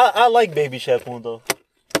 but I like baby shampoo though.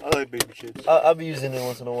 I like baby shits. I'll be using it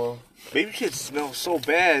once in a while. Baby shit smells so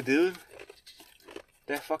bad, dude.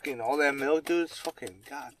 That fucking, all that milk, dude, it's fucking,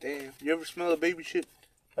 goddamn. You ever smell the baby shit?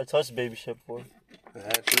 I touched baby shampoo.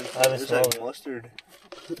 Actually, I haven't it's smelled like it. mustard.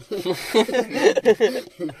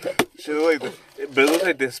 Shit look like but it looks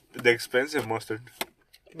like the expensive mustard.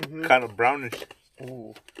 Kind of brownish.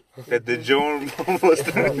 Ooh. That the Dijon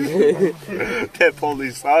mustard. That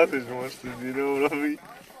Polish sausage mustard, you know what I mean?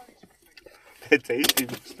 That tasty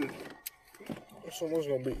mustard. Someone's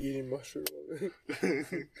gonna be eating mustard.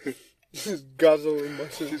 Just guzzling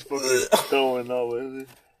mustard. She's fucking throwing up, is it?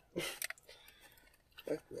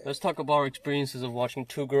 Let's talk about our experiences of watching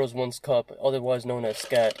Two Girls, One Cup, otherwise known as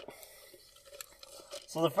SCAT.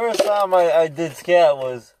 So the first time I did scat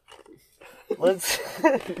was let's.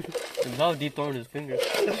 And now deep throwing his fingers.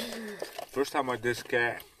 First time I did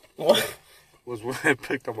scat What? was when I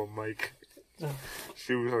picked up a mic.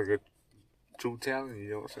 She was like a true talent, you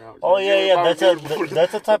know what I'm saying? Oh yeah,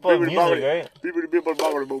 that's a type of music, right? I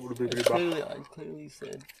clearly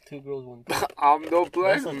said Two Girls, One Cup. I'm the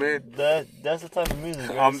black That's a, man. that's the type of music.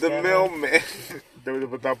 Right? I'm the Scat, mailman.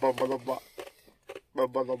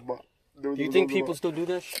 Do you think people still do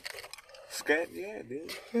that? Scat? Yeah,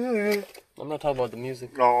 dude. I'm not talking about the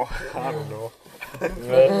music. No, I don't know.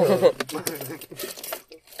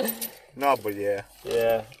 No, but yeah.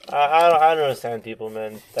 Yeah, I don't understand people,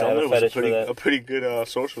 man, that have Tumblr a was fetish for that. a pretty good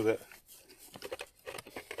source for that.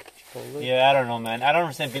 Yeah, I don't know, man. I don't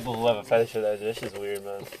understand people who have a fetish for that. This is weird,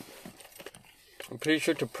 man. I'm pretty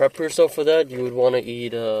sure to prep yourself for that, you would want to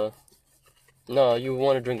eat, no, you would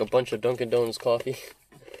want to drink a bunch of Dunkin' Donuts coffee.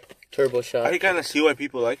 Turbo I shot. can kind of see why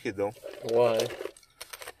people like it though, Why?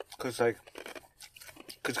 cause kind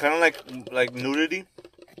of like nudity,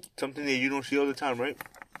 something that you don't see all the time, right?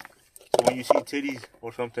 So when you see titties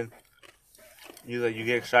or something, you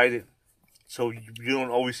get excited. So you don't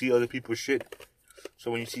always see other people's shit.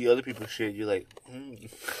 So when you see other people's shit, you're like, kind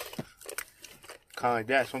of like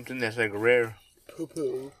that, something that's like rare. Poo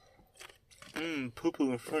poo. Poo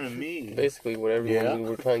poo in front of me. Basically, what everyone Yeah. we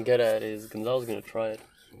were trying to get at is Gonzalo's gonna try it.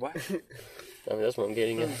 What? I mean, that's what I'm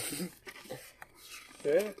getting at.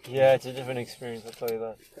 Yeah. Yeah, it's a different experience. I'll tell you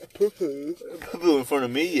that. Poo poo. Poo poo in front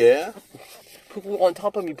of me, yeah. Poo on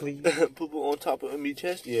top of me, please. Poo poo on top of me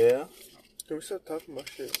chest, yeah. Can we start talking about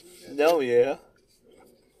shit? No, yeah.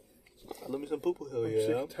 Let me some poo poo hell, I'm yeah.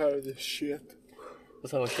 sick and tired of this shit.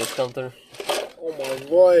 Let's have a shit counter. Oh my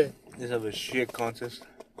boy. Let's have a shit contest.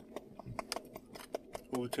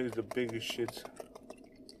 Who takes the biggest shits?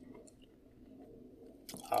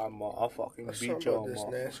 I'll fucking Let's beat talk y'all, about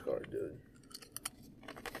this mom. NASCAR, dude.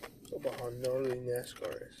 Talk about how gnarly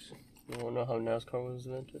NASCAR is. You wanna know how NASCAR was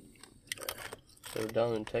invented? They were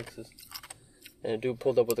down in Texas. And a dude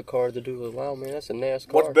pulled up with a car. The dude was, wow, man, that's a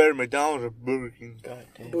NASCAR. What's better, McDonald's or Burger King? God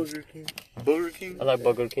damn. Burger King. Burger King? I like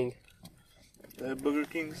Burger King. Burger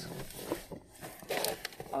Kings?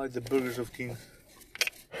 I like the burgers of Kings.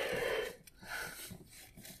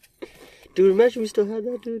 Dude, imagine we still had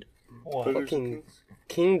that, dude. What? Burgers of Fucking Kings?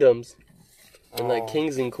 kingdoms. And like Oh,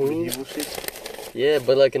 kings and queens. Evil shit. Yeah,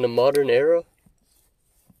 but like in the modern era,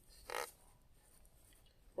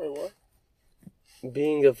 Wait, what?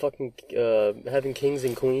 being a fucking, having kings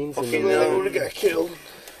and queens. And Fucking I would have got killed.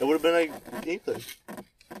 It would have been like English.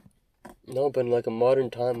 no, but in like a modern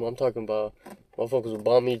time, I'm talking about motherfuckers would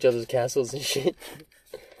bomb each other's castles and shit.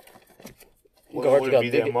 Well, it Guards wouldn't got be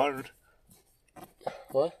big. that modern.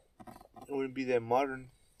 What? It wouldn't be that modern.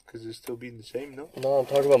 Because it's still being the same, no? No, I'm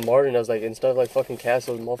talking about modern. I was like, instead of like fucking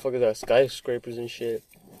castles, motherfuckers are skyscrapers and shit.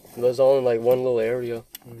 It was all in like one little area.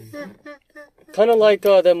 Kind of like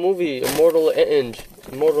that movie, Immortal Engines.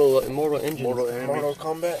 Mortal Enemy. Mortal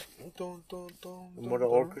Kombat. Dun, dun, dun, dun, Mortal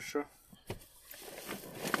dun. Orchestra.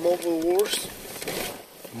 Mobile Wars.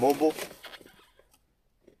 Mobile.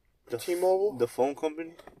 T-Mobile. The phone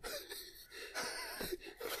company.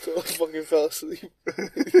 So I fucking fell asleep.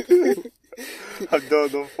 I'm done,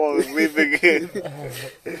 don't fall asleep again.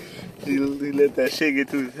 He let that shit get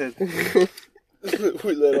to his head.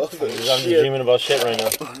 We let off that I'm just shit. dreaming about shit right now.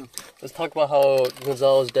 Let's talk about how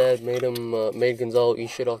Gonzalo's dad made Gonzalo eat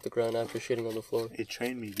shit off the ground after shitting on the floor. It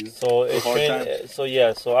trained me, dude. So it's hard trained, times. so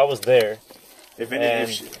yeah, so I was there. If And-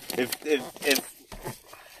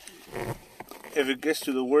 if it gets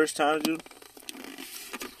to the worst times, dude,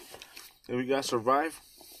 and we gotta survive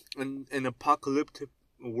in an apocalyptic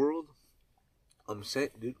world, I'm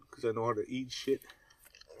set, dude, because I know how to eat shit.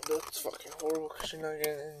 That's fucking horrible because you're not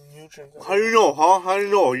getting any nutrients. How do you know, huh? How do you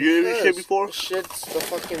know? You ever shit before? Shit's the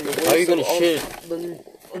fucking. How are you gonna waste of all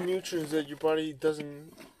shit? The nutrients that your body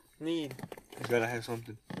doesn't need. You gotta have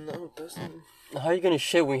something. No, it doesn't. How are you gonna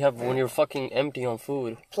shit when you're fucking empty on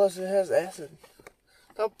food? Plus, it has acid.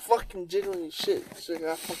 Stop fucking jiggling your shit. So I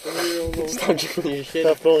got fucking real. Stop drinking your shit.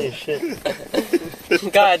 Stop throwing your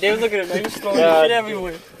shit. God damn, look at him. Now you're throwing your God. shit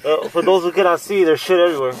everywhere. For those who cannot see, there's shit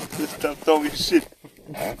everywhere. Stop throwing shit.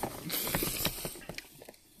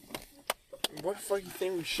 What the fuck you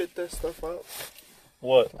think we shit that stuff out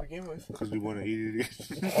What? to begin with? Because we want to eat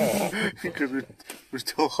it again. Because we're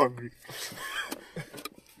still hungry.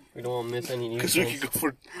 We don't want to miss any Because we nutrients.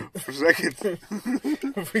 can go for seconds.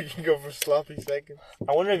 We can go for sloppy seconds.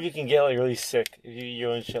 I wonder if you can get like really sick if you eat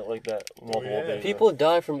your own shit like that multiple yeah. days. People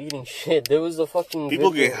die from eating shit. There was a fucking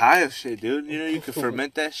People video. get high of shit, dude. You know, you can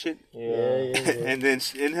ferment that shit Yeah. and then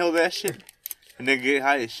inhale that shit and then get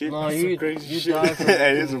high as shit. No, That's you some crazy you shit. die from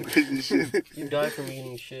That is some crazy shit. you die from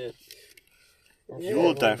eating shit. You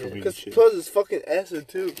will die from eating Because shit. plus it's fucking acid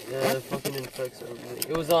too. Yeah, it fucking infects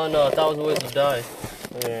everything. It was on 1,000 Ways to Die.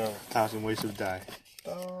 Yeah. 1,000 ways to die.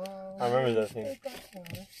 I remember that thing.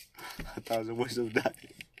 1,000 ways to die.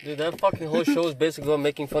 Dude, that fucking whole show is basically about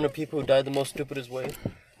making fun of people who died the most stupidest way.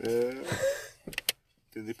 Then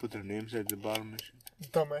they put their names at the bottom and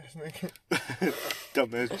shit. Dumbass nigga.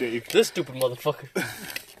 Dumbass Jake. This stupid motherfucker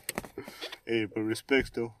Hey, but respect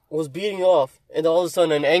still. was beating off, and all of a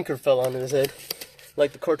sudden an anchor fell on his head.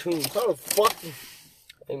 Like the cartoon. How the fuck?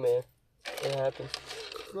 Hey man, it happens.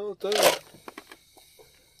 No, it doesn't.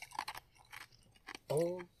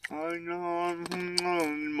 Oh. I know in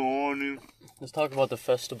the morning. Let's talk about the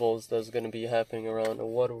festivals that's gonna be happening around, and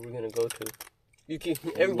what are we gonna go to? You can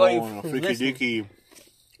everybody We're going to who's Freaky listening- Dicky.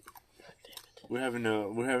 We're having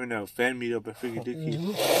a fan meetup at Freaky Dicky.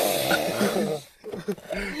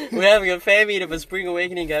 We're having a fan meetup at Spring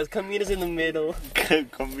Awakening, guys. Come meet us in the middle.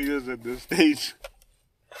 Come meet us at the stage.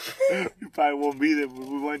 You probably won't be there, but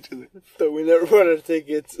we want you So we never bought our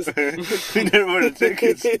tickets. there. We never bought the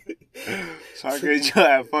tickets. So I guess you'll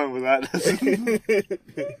have fun without us.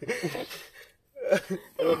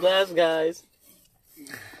 Have a blast, guys.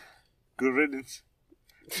 Good riddance.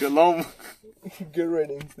 Shalom. Good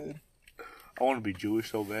riddance, dude. I want to be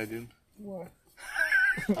Jewish so bad, dude. What?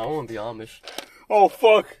 I want to be Amish. Oh,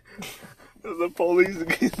 fuck. There's the police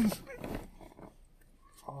again.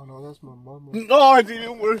 Oh no, that's my mama. No, it's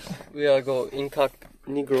even worse. We gotta go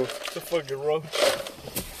incognito. It's a fucking roach.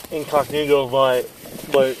 Incognito, but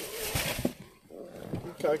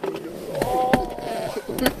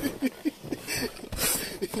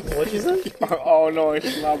What you say? Oh, no,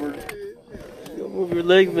 it's slobbered. Move your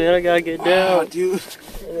leg, man. I gotta get Oh, down. dude.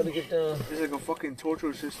 I gotta get down. It's like a fucking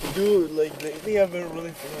torture system. Dude, like lately I've been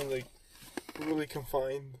really feeling like really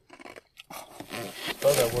confined.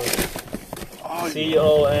 How's that work? Oh,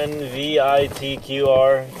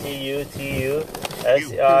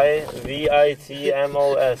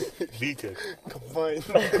 CONVITQRTUSIVITMOS. Vita. Confined.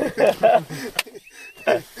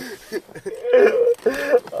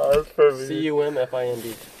 Oh, that's perfect.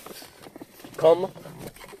 CUMFIND. Come.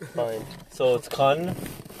 Find. So it's con.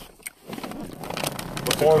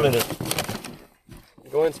 4 minutes.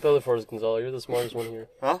 Go ahead and spell it for us, Gonzalo. You're the smartest one here.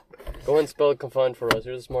 Huh? Go ahead and spell confined for us.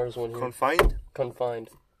 You're the smartest one here. Confined? Confined.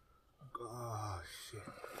 Oh,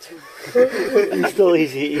 shit. He's still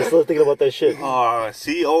easy. He's still thinking about that shit.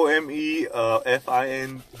 COMEFIND.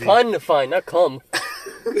 Confined, not come.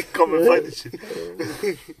 Come and find the shit.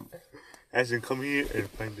 As in, come here and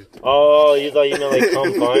find it. Oh, you thought you meant like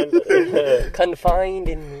confined? Confined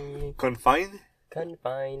in me. Confined?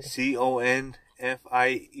 Confined. CONFIEND.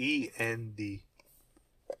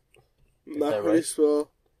 Not that really right? spell.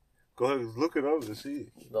 Go ahead, look it up to see.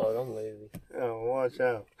 Dog, I'm lazy. Oh, watch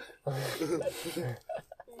out. Watch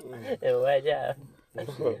out.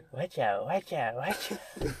 Watch out, watch out, watch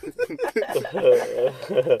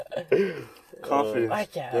Confidence.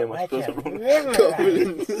 Watch out, Damn, I watch spelled out. it wrong.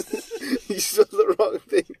 Confidence. You spelled the wrong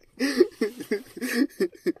thing.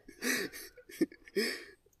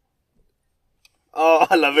 Oh,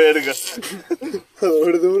 a la verga.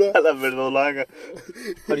 Verdura. A la verdolaga.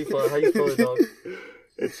 How do you spell it, dog?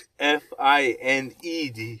 It's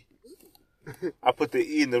FINED. I put the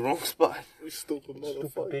E in the wrong spot. You stupid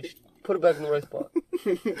motherfucker. Bitch. Put it back in the right spot. Put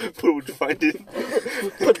it where you find it.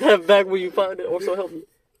 Put that back where you found it. Or so help me.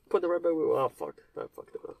 Put the right back where. Oh fuck. I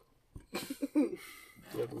fucked it up.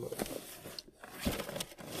 Never mind.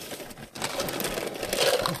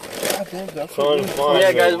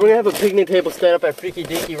 Yeah, guys, we're gonna have a picnic table set up at Freaky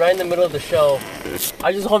Deaky right in the middle of the show.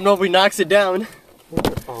 I just hope nobody knocks it down.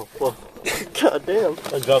 Oh, fuck. God damn.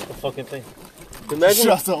 I dropped the fucking thing.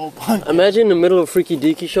 Imagine in the middle of a Freaky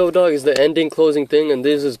Deaky show, dog, is the ending closing thing, and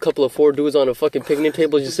there's this couple of 4 dudes on a fucking picnic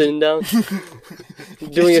table just sitting down.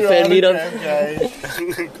 Doing a fan meetup.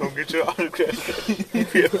 Come get your autograph.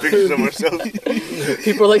 We have pictures of ourselves.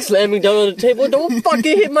 People are like slamming down on the table. Don't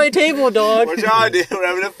fucking hit my table, dog. Watch out, dude. We're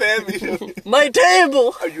having a fan meeting. My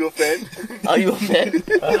table! Are you a fan? Are you a fan?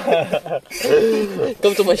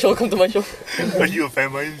 Come to my show, come to my show. Are you a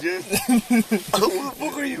fan, my Jess? Who the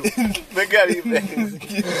fuck are you? Man, get out of here, man.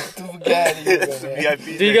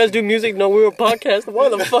 VIP. Do you guys do music? No, we're a podcast. Why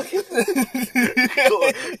the fuck?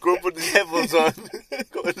 Go put the headphones on.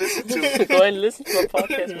 Go and listen to it. Go ahead and listen to my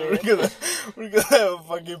podcast, man. We're gonna have a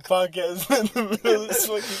fucking podcast in the middle of this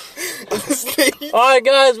fucking stage. Alright,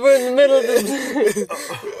 guys, we're in the middle of this.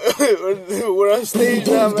 We're on stage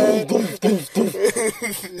now, man.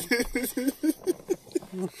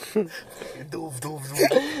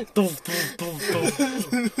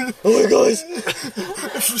 Oh, guys.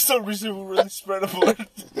 For some reason, we're really spread apart.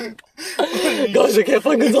 Guys, I can't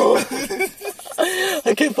find Gonzalo.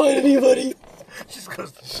 I can't find anybody. Just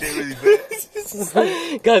goes to shit really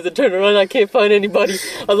bad. Guys, I turned around, I can't find anybody.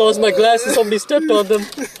 I lost my glasses, somebody stepped on them.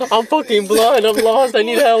 I'm fucking blind, I'm lost, I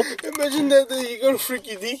need help. Imagine that you go to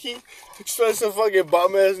Freaky Deaky, expect some fucking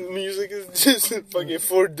bomb ass music, it's just fucking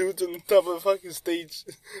 4 dudes on the top of the fucking stage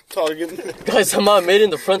talking. Guys, I'm on, made it in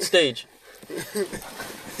the front stage.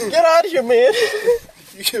 Get out of here, man!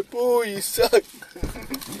 Boo, you suck.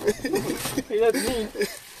 Hey, that's me.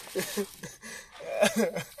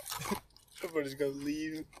 Everybody's gonna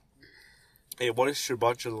leave. Hey, what is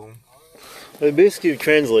Shabbat Shalom? It basically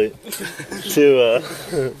translate to,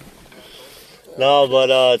 no, but,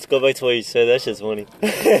 let's go back to what you said. That shit's funny.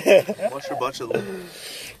 What's Shabbat Shalom?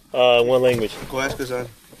 One language. Go ask Kazan.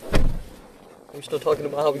 We're still talking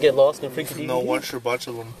about how we get lost in Freaky Deaky. No, what's Shabbat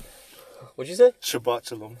Shalom? What'd you say? Shabbat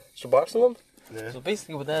Shalom. Shabbat Shalom? Yeah. So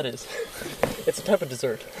basically what that is, it's a type of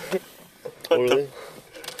dessert. Oh, really?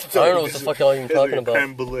 I don't know what the fuck y'all even talking about.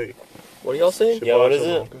 Creme brulee. What are y'all saying? Yeah, what is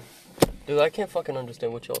it? Dude, I can't fucking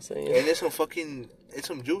understand what y'all saying. And it's some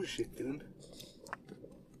Jewish shit, dude.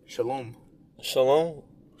 Shalom. Shalom?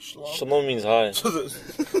 Shalom means hi. Shalom?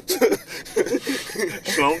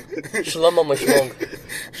 Shalom on my shlong.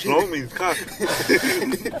 Shalom means cock.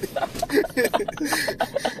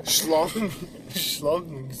 Schlong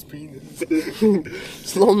means penis.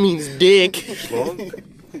 Shalom means dick. Shalom?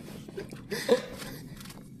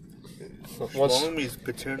 Once, Shalom means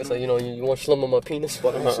paternal. it's like, you know, you want shalom on my penis?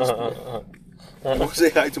 Don't say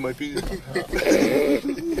hi to my penis.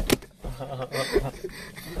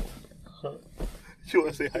 You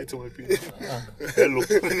want to say hi to my penis? Hello.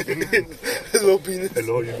 Hello, penis.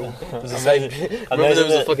 Hello, you know. Remember there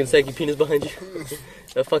was a fucking saggy penis behind you?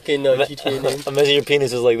 That fucking GTA name. Imagine your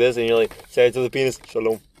penis is like this, and you're like, say hi to the penis,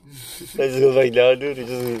 shalom. That just goes like down, dude. It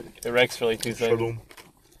just erects for like 2 seconds. Shalom.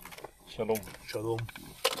 Shalom. Shalom.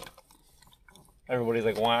 Everybody's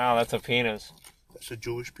like, wow, that's a penis. That's a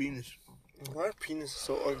Jewish penis. Why are penises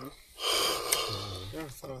so ugly? Never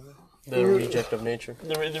thought of that. The reject of nature.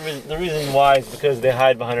 The reason why is because they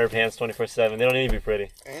hide behind their pants 24/7. They don't need to be pretty.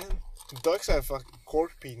 And ducks have fucking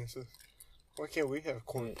cork penises. Why can't we have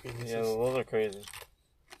cork penises? Yeah, those are crazy.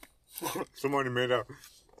 Somebody made a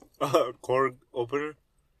cork opener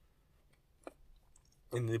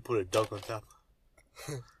and they put a duck on top.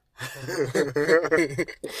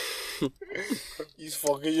 He's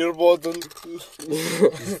fucking your bottle.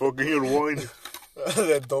 He's fucking your wine.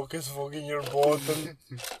 That dog is fucking your bottle.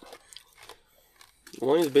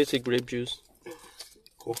 Wine is basic grape juice.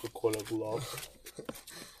 Coca-Cola glass.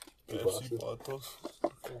 Pepsi bottles.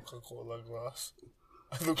 Coca-Cola glass.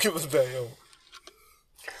 I don't give a damn.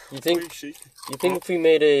 You think if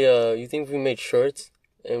we made shirts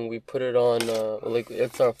and we put it on like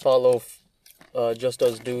it's our follow Just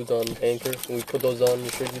Us Dudes on Anchor and we put those on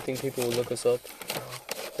the shirt, you think people would look us up?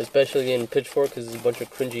 Especially in Pitchfork because it's a bunch of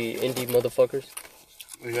cringy indie motherfuckers.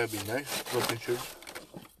 We gotta be nice looking shirts.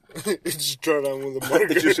 It's just drawn on with a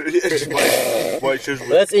marker. Just white shirts with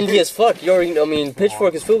Well, that's indie as fuck.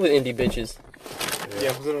 Pitchfork is filled with indie bitches.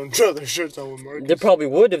 Yeah, but they don't draw their shirts on with markers. They probably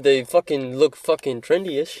would if they fucking look fucking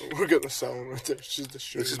trendy-ish. We're gonna sell one right there. It's just the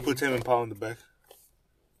shirt. Let's just put Tim and Paul in the back.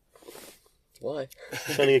 Why?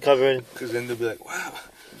 Trying to get covered. Because then they'll be like, wow,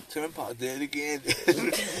 Tim Impala did it again.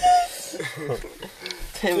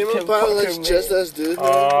 Tim Impala is just us, dude.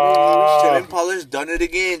 Tim Impala's done it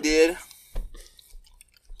again, dude.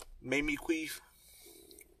 Made me queef.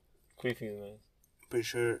 Queefing, man. Pretty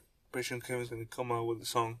sure Kevin's gonna come out with a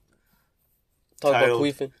song Talk Titled-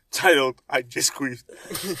 about queefing. titled "I Just Queefed."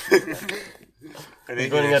 And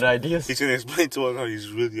He's running out of ideas. He's gonna explain to us how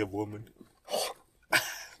he's really a woman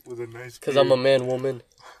with a nice. Because I'm a man, woman.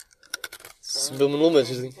 Woman.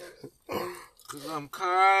 Cause I'm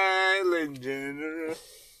Kylie Jenner.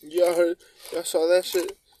 Y'all saw that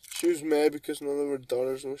shit? She was mad because none of her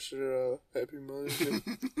daughters wished her happy Mother's Day.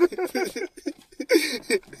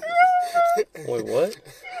 Wait, what?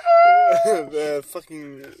 The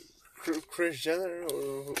fucking Kris Jenner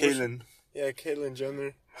or Caitlyn. Yeah, Caitlyn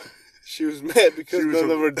Jenner. She was mad because none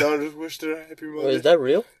of her daughters wished her a happy Mother's Day. Wait, is that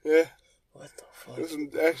real? Yeah, What the fuck? it was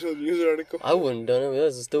an actual news article. I wouldn't done it.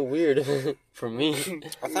 That's still weird for me.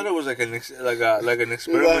 I thought it was like an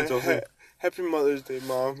experimental Like, thing. Happy Mother's Day,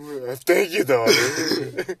 Mom. Thank you, daughter.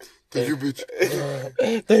 Thank you, bitch.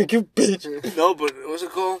 Thank you, bitch. No, but what's it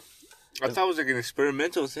called? I thought it was like an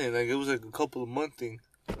experimental thing. Like it was like a couple of month thing.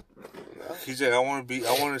 He's like, I want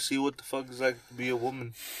to see what the fuck it's like to be a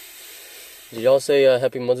woman. Did y'all say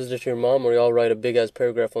Happy Mother's Day to your mom, or y'all write a big ass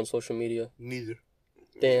paragraph on social media? Neither.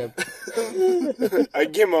 Damn. I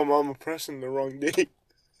gave my mom a present the wrong day.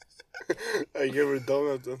 I gave her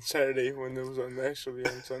donuts on Saturday when it was actually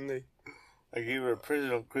on Sunday. I gave her a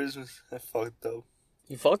present on Christmas. I fucked up.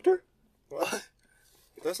 You fucked her? What?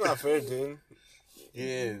 That's not fair, dude.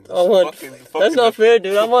 Yeah. That's not fair,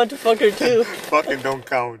 dude. I want to fuck her too. Fucking don't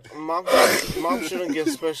count. Mom shouldn't get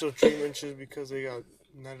special treatment just because they got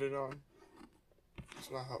nutted on.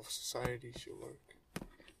 That's not how society should work.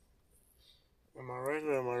 Am I right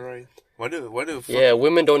or am I right? What if? Yeah,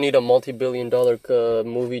 women don't need a multi-billion-dollar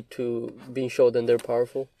movie to be showed that they're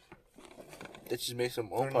powerful. That just makes them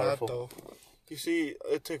all They're powerful. not, though. You see,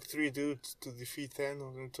 it took 3 dudes to defeat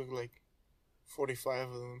Thanos, and it took like 45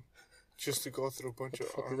 of them just to go through a bunch of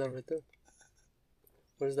What is that armor. right there?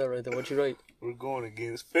 What is that right there? What you write? We're going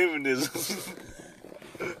against feminism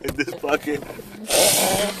in this pocket.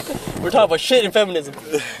 We're talking about shit in feminism.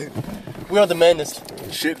 We are the madness.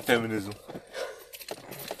 Shit feminism.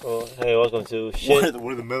 Oh, hey, welcome to shit.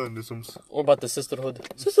 We're the melanisms. What about the sisterhood?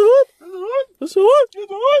 Sisterhood? Sisterhood?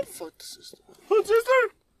 Sisterhood? Fuck the system.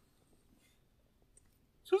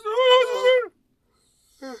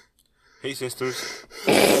 Hey sisters.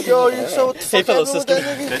 Yo, you saw what the Hey, fuck fellow happened with that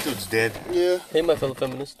sister. nigga? That dude's dead. Yeah. Hey, my fellow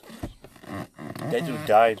feminist. That dude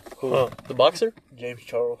died. Who? The boxer? James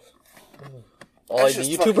Charles. Oh, That's the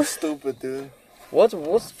just fucking YouTuber? stupid, dude. What's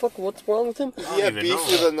wrong with him? He had even beef know.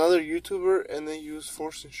 with another YouTuber, and then he was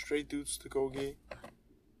forcing straight dudes to go gay.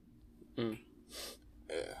 Mm.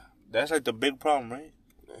 Yeah. That's like the big problem, right?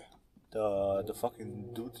 The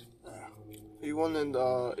fucking dudes. He won and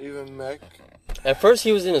even Mac. At first,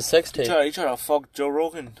 he was in a sex tape. He tried to fuck Joe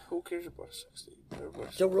Rogan. Who cares about 60?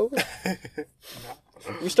 Everybody's- Joe Rogan?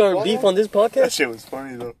 You started beef on this That podcast? shit was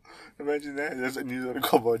funny though. Imagine that. There's a news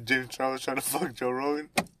article about James Charles trying to fuck Joe Rogan.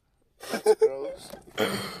 That's gross.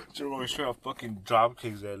 Joe Rogan's trying to fucking drop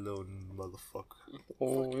kicks that little motherfucker.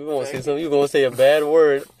 Oh, you gonna say something? You gonna say a bad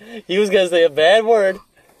word? He was gonna say a bad word.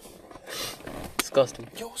 Disgusting.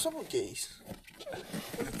 Yo, what's up with gays?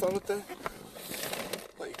 You thought of that?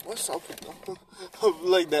 Like, what's up with them?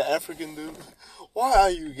 Like that African dude. Why are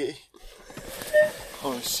you gay?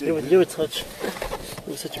 Oh shit. You were touch.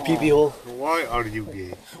 You were such a pee-pee hole. Why are you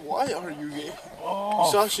gay? Why are you gay? You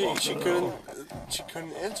saw she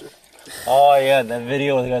couldn't answer. Oh yeah, that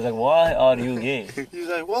video where the guy's like, "Why are you gay?" He's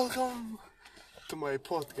like, welcome to my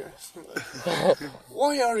podcast. Like,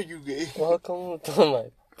 why are you gay? Welcome to my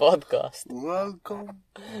podcast. Welcome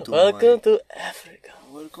To Africa.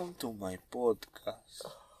 Welcome to my podcast.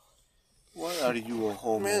 Why are you a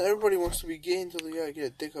homo? Man, everybody wants to be gay until they gotta get a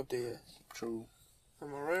dick up their ass. True.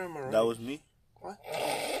 Am I right or am I right? That was me. What?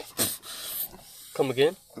 Come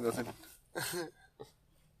again? Nothing.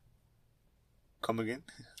 Come again?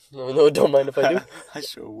 No, don't mind if I do. I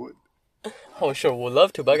sure would. Oh, sure, would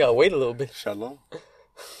love to, but I gotta wait a little bit. Shalom.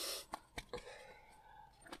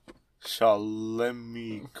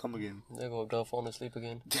 Shalom. Come again. There go, dog falling asleep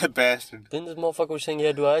again. That bastard. Then this motherfucker was saying,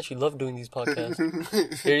 yeah, dude, I actually love doing these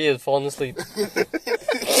podcasts. Here he is, falling asleep.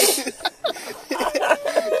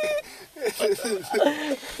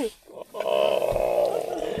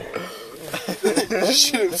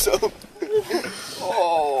 Shit himself.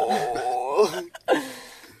 Oh.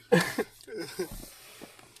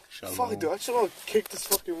 Shalom. Fuck, dude, I just want to kick this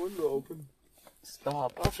fucking window open.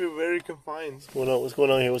 Stop. I feel very confined. What's going on? What's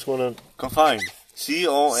going on here? What's going on? Confined.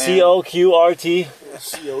 C-O-N. COQRT.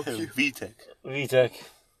 C-O-Q. VTech. VTech.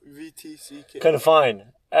 V-T-C-K. Confined.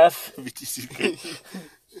 F. VTCK.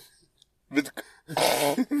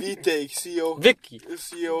 V-Take. C-O. Vicky.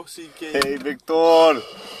 C-O-C-K. Hey, Victor.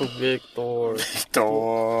 Victor.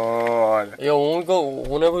 Victor. Yo,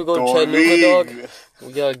 whenever we go to Chattanooga, dog,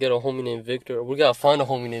 we gotta get a homie named Victor. We gotta find a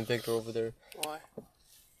homie named Victor over there. Why?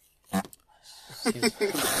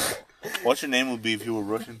 What's your name would be if you were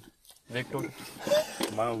Russian? Victor.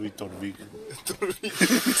 Mine would be Torvik.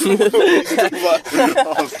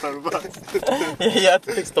 Yeah,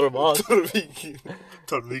 it's Torbas.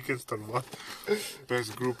 Torvik and Starbat.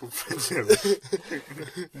 Best group of friends ever.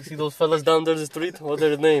 You see those fellas down there the street? What's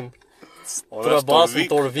their name? Oh, that's Torbas and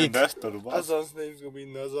Torvik. And that's Torbas. Azan's name's gonna be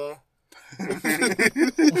Nazar.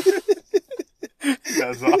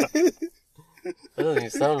 Nazar. That doesn't even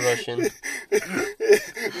sound Russian. No,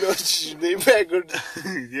 it's your name backwards.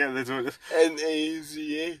 Yeah, that's what.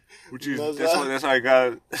 N-A-Z-A. Which is Nazar. that's how I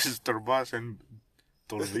got Torbas and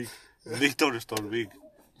Torvik. Victor is Torvik.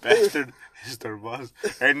 Bastard is Torbas.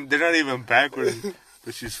 And they're not even backwards.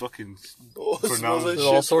 But she's fucking Oh, it smells pronounced. like There's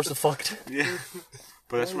all shit. sorts of fucked. Yeah.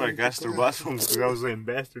 But that's where I got Torbas from because I was saying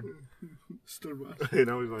bastard. And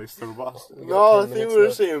I was like Torbas. No, I 10 think minutes we were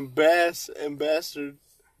left. saying bass and bastard.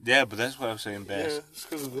 Yeah, but that's what I was saying Yeah, bastard. it's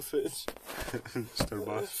because of the fish.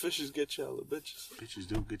 Torbas. Fishes get you hella bitches. Bitches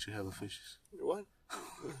do get you hella fishes. What?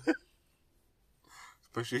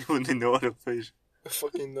 Especially when they know how to fish.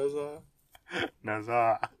 Fucking Nazar.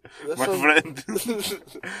 Nazar. That's My what- friend.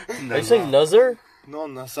 Are you saying Nazar? No,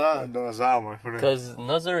 Nazar. Nazar, my friend. Because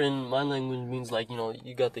Nazar in my language means like, you know,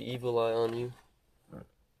 you got the evil eye on you.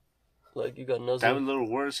 Like, you got That Nazar. little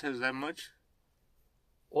word says that much?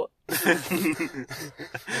 What?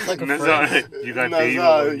 It's like a Nazar, phrase. you got the evil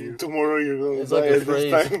Nazar, on you. tomorrow you're gonna It's die like a at this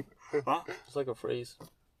phrase. time. Huh? It's like a phrase.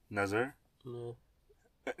 Nazar? No.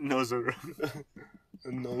 Nazar.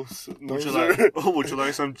 No, Would you sir. like? Oh, would you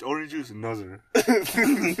like some orange juice? Nazar.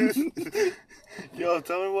 Yo,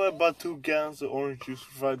 tell me why I bought 2 gallons of orange juice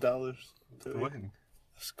for $5. When?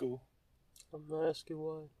 That's cool. I'm not asking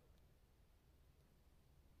why.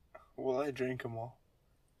 Well, I drank them all.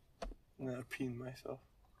 And I peed myself.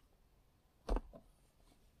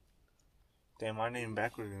 Damn, my name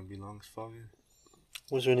backwards gonna be long as fuck.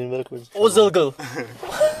 What's your name backwards? Ozuggle.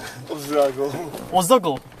 Ozago.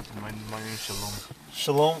 Ozuggle. My name's Shalom.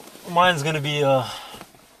 Shalom. Mine's gonna be Abdullah.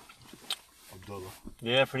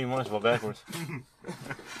 yeah, pretty much, but backwards.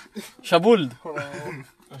 Shabuld.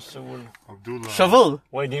 Shabul. Abdullah. Shovel.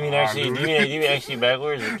 Wait, do you mean actually? Do you mean actually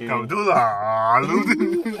backwards? Or do you... Abdullah.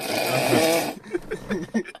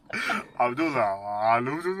 Abdullah. Abdullah.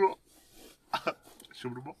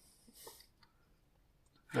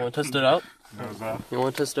 You want to test it out? Nazar. You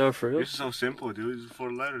want to test it out for real? This is so simple, dude. It's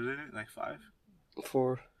 4 letters, isn't it? Like 5?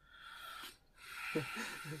 For.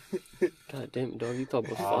 God damn it, dog. You talk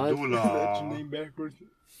about 5? That's your Abdullah. name backwards.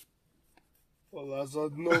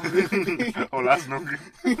 Olazad no. Oh, that's no good.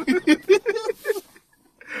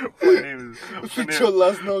 My name is. Put your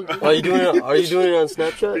last no. Are you doing it on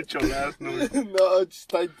Snapchat? It's your last name. No, I just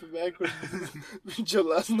typed it backwards. Put your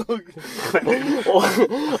last no.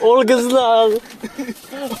 Olga's last.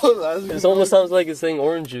 Olazad. It almost sounds like it's saying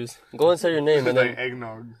orange juice. Go and say your name and Like then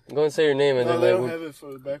eggnog. go and say your name and No, then they like, don't have it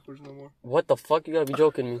for the backwards no more. what the fuck? You gotta be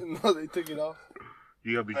joking me. No, they took it off.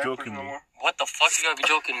 You gotta be joking me. What the fuck? You gotta be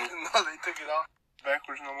joking me. No, they took it off.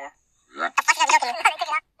 Backwards no more.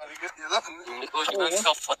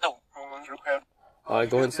 Alright,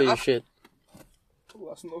 go and say your shit.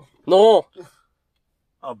 Last no. No.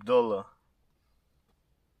 Abdullah.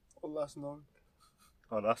 Last no.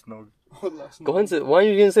 Oh, that's no. Last no. Go ahead and say. Why are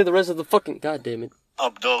you gonna say the rest of the fucking? God damn it.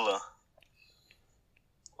 Abdullah.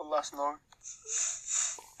 Last no.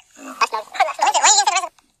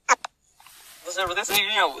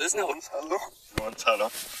 Hello. Gonzalo.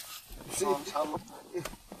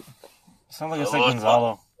 Sounds like it's like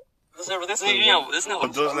Gonzalo.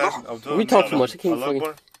 We talk too much. I can't fucking.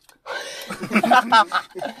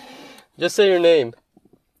 Just say your name.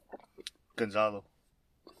 Gonzalo.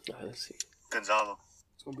 Alright, let's see. Gonzalo.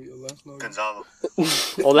 It's gonna be your last no. Gonzalo.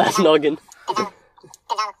 Oh, that's noggin.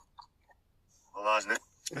 Olaznik.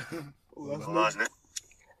 Last no. Olaznik.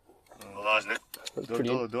 Olaznik. That's pretty.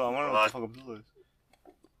 I wonder what the fuck Abdullah is.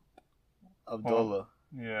 Abdullah.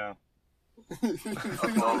 Yeah.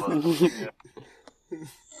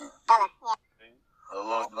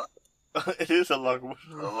 Abdullah. It is a logbook.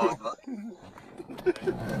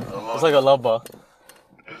 It's like a lava.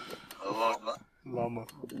 Llama.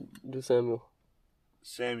 Do Samuel.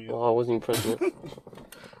 Samuel. Oh, I wasn't even pressing it.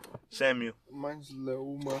 Samuel. Mine's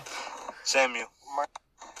Leuma. Samuel.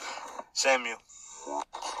 Samuel.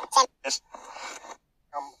 Yes.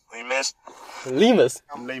 We missed. Limas.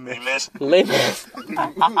 We missed. Limas.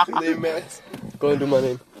 Lame-ass. Go and do my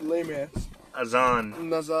name. Lame-ass. Azan.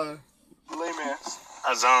 Nazar. Lame-ass.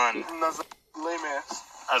 Azan. Nazar. Lame-ass.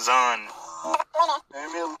 Azan.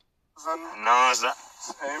 Emil. Zan. Naza.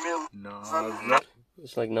 Emil. Naza.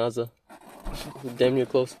 It's like Naza. Damn near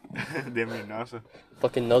close. Damn near Naza.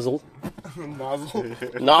 Fucking nuzzle. Nozzle.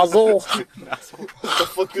 Nozzle. What the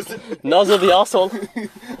fuck is it? Nuzzle the asshole.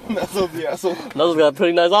 Nozzle the asshole. Nuzzle's got a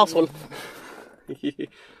pretty nice asshole. I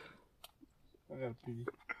gotta pee.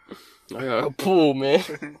 I got a pool, man.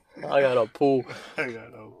 I got a pool. I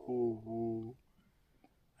got a whoo.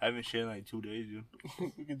 I haven't shit in like 2 days, dude.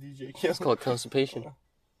 Look at DJ. It's called constipation.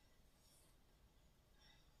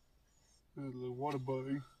 There's a little water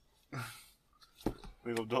bug.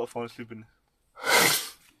 Wake up, dog, phone sleeping.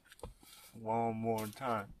 One more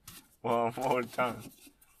time. One more time.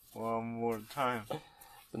 One more time.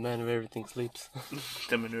 The man of everything sleeps.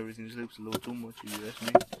 Them and everything sleeps a little too much, if you ask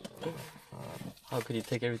me. How could he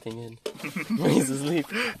take everything in when he's asleep?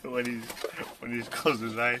 when he's closed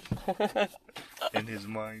his eyes. In his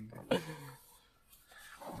mind.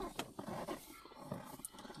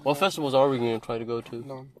 What festivals are we going to try to go to?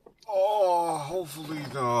 No. Oh, hopefully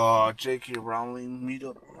the J.K. Rowling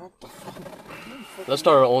meetup. Let's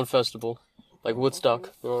start our own festival. Like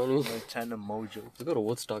Woodstock. You know what I mean? Like Tandem Mojo. Let's go to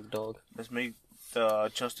Woodstock, dog. Let's make the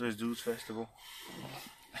Chester's Dudes Festival.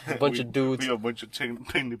 A bunch of dudes. We have a bunch of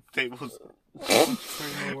picnic tables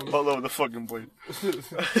all over the fucking place.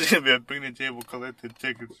 It's gonna be a picnic table collecting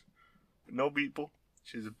tickets. No people.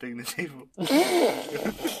 She's a picnic table.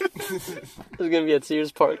 It's gonna be at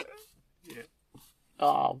Sears Park. Yeah.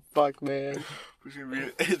 Oh, fuck, man. It's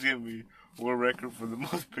gonna be world record for the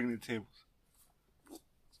most picnic tables.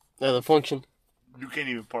 Yeah, the function. You can't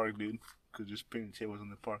even park, dude, because there's picnic tables in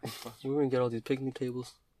the parking spots. We're gonna get all these picnic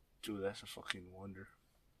tables. Dude, that's a fucking wonder.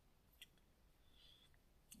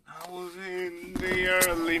 I was in the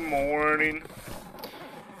early morning.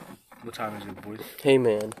 What time is it, boys? Hey,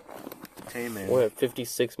 man. Hey, man. We're at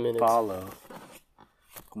 56 minutes. Pala.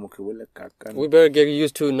 Como que huele a caca. We better get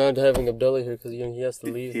used to not having Abdullah here because he has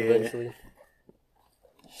to leave Yeah. eventually.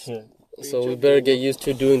 So we better get used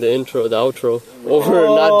to doing the intro, the outro, over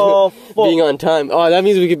not being on time. Oh, that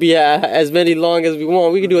means we could be as many long as we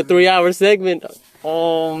want. We could do a 3-hour segment.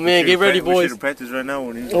 Oh man, get ready, We boys. should practice right now.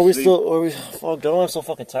 Fuck, I'm so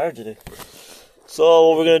fucking tired today. So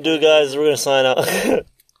what we're gonna do, guys, is we're gonna sign out.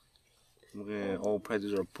 We're gonna all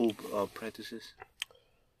practice our poop practices.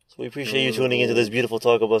 So we appreciate you tuning into this beautiful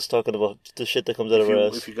talk of us talking about the shit that comes out of our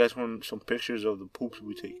ass. If you guys want some pictures of the poops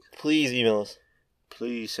we take, Please email us,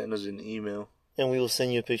 please send us an email. and we will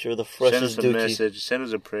send you a picture of the Send freshest us a dookie. message. Send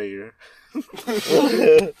us a prayer. Let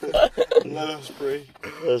us pray.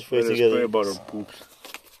 Let's pray Let us together. pray about our poops.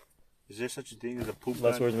 Is there such a thing as a poop?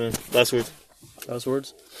 Last line? words, man. Last words. Last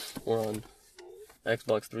words. We're on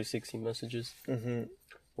Xbox 360 messages. Mm-hmm.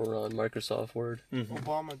 We're on Microsoft Word.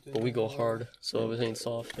 Obama did. But we go hard, so it ain't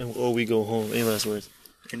soft. And or we go home. Any last words?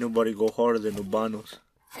 Ain't nobody go harder than Obanos.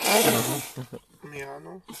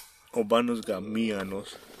 Miano. Obanos got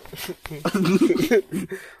mianos.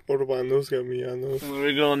 Urbanos got Mianos.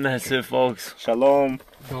 We're going. That's it, folks. Shalom.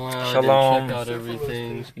 Go out Shalom. and check out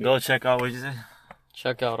everything. Go check out. What you say?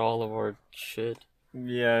 Check out all of our shit.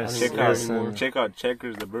 Yes. Check out- Check out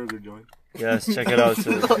Checkers, the burger joint. Yes. Check it out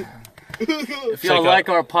too. If y'all like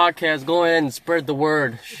our podcast, go ahead and spread the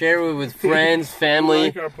word. Share it with friends, family,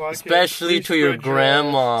 Like our podcast, especially please to your spread your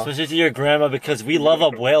grandma. Especially to your grandma, because we love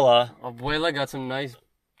Abuela. Abuela got some nice.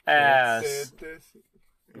 Ass. This.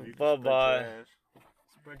 Bye bye.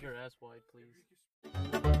 Spread your ass wide,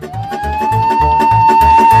 please.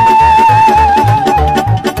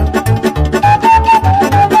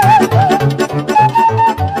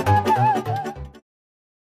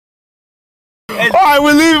 Alright,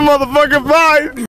 we're leaving, motherfucker. Bye.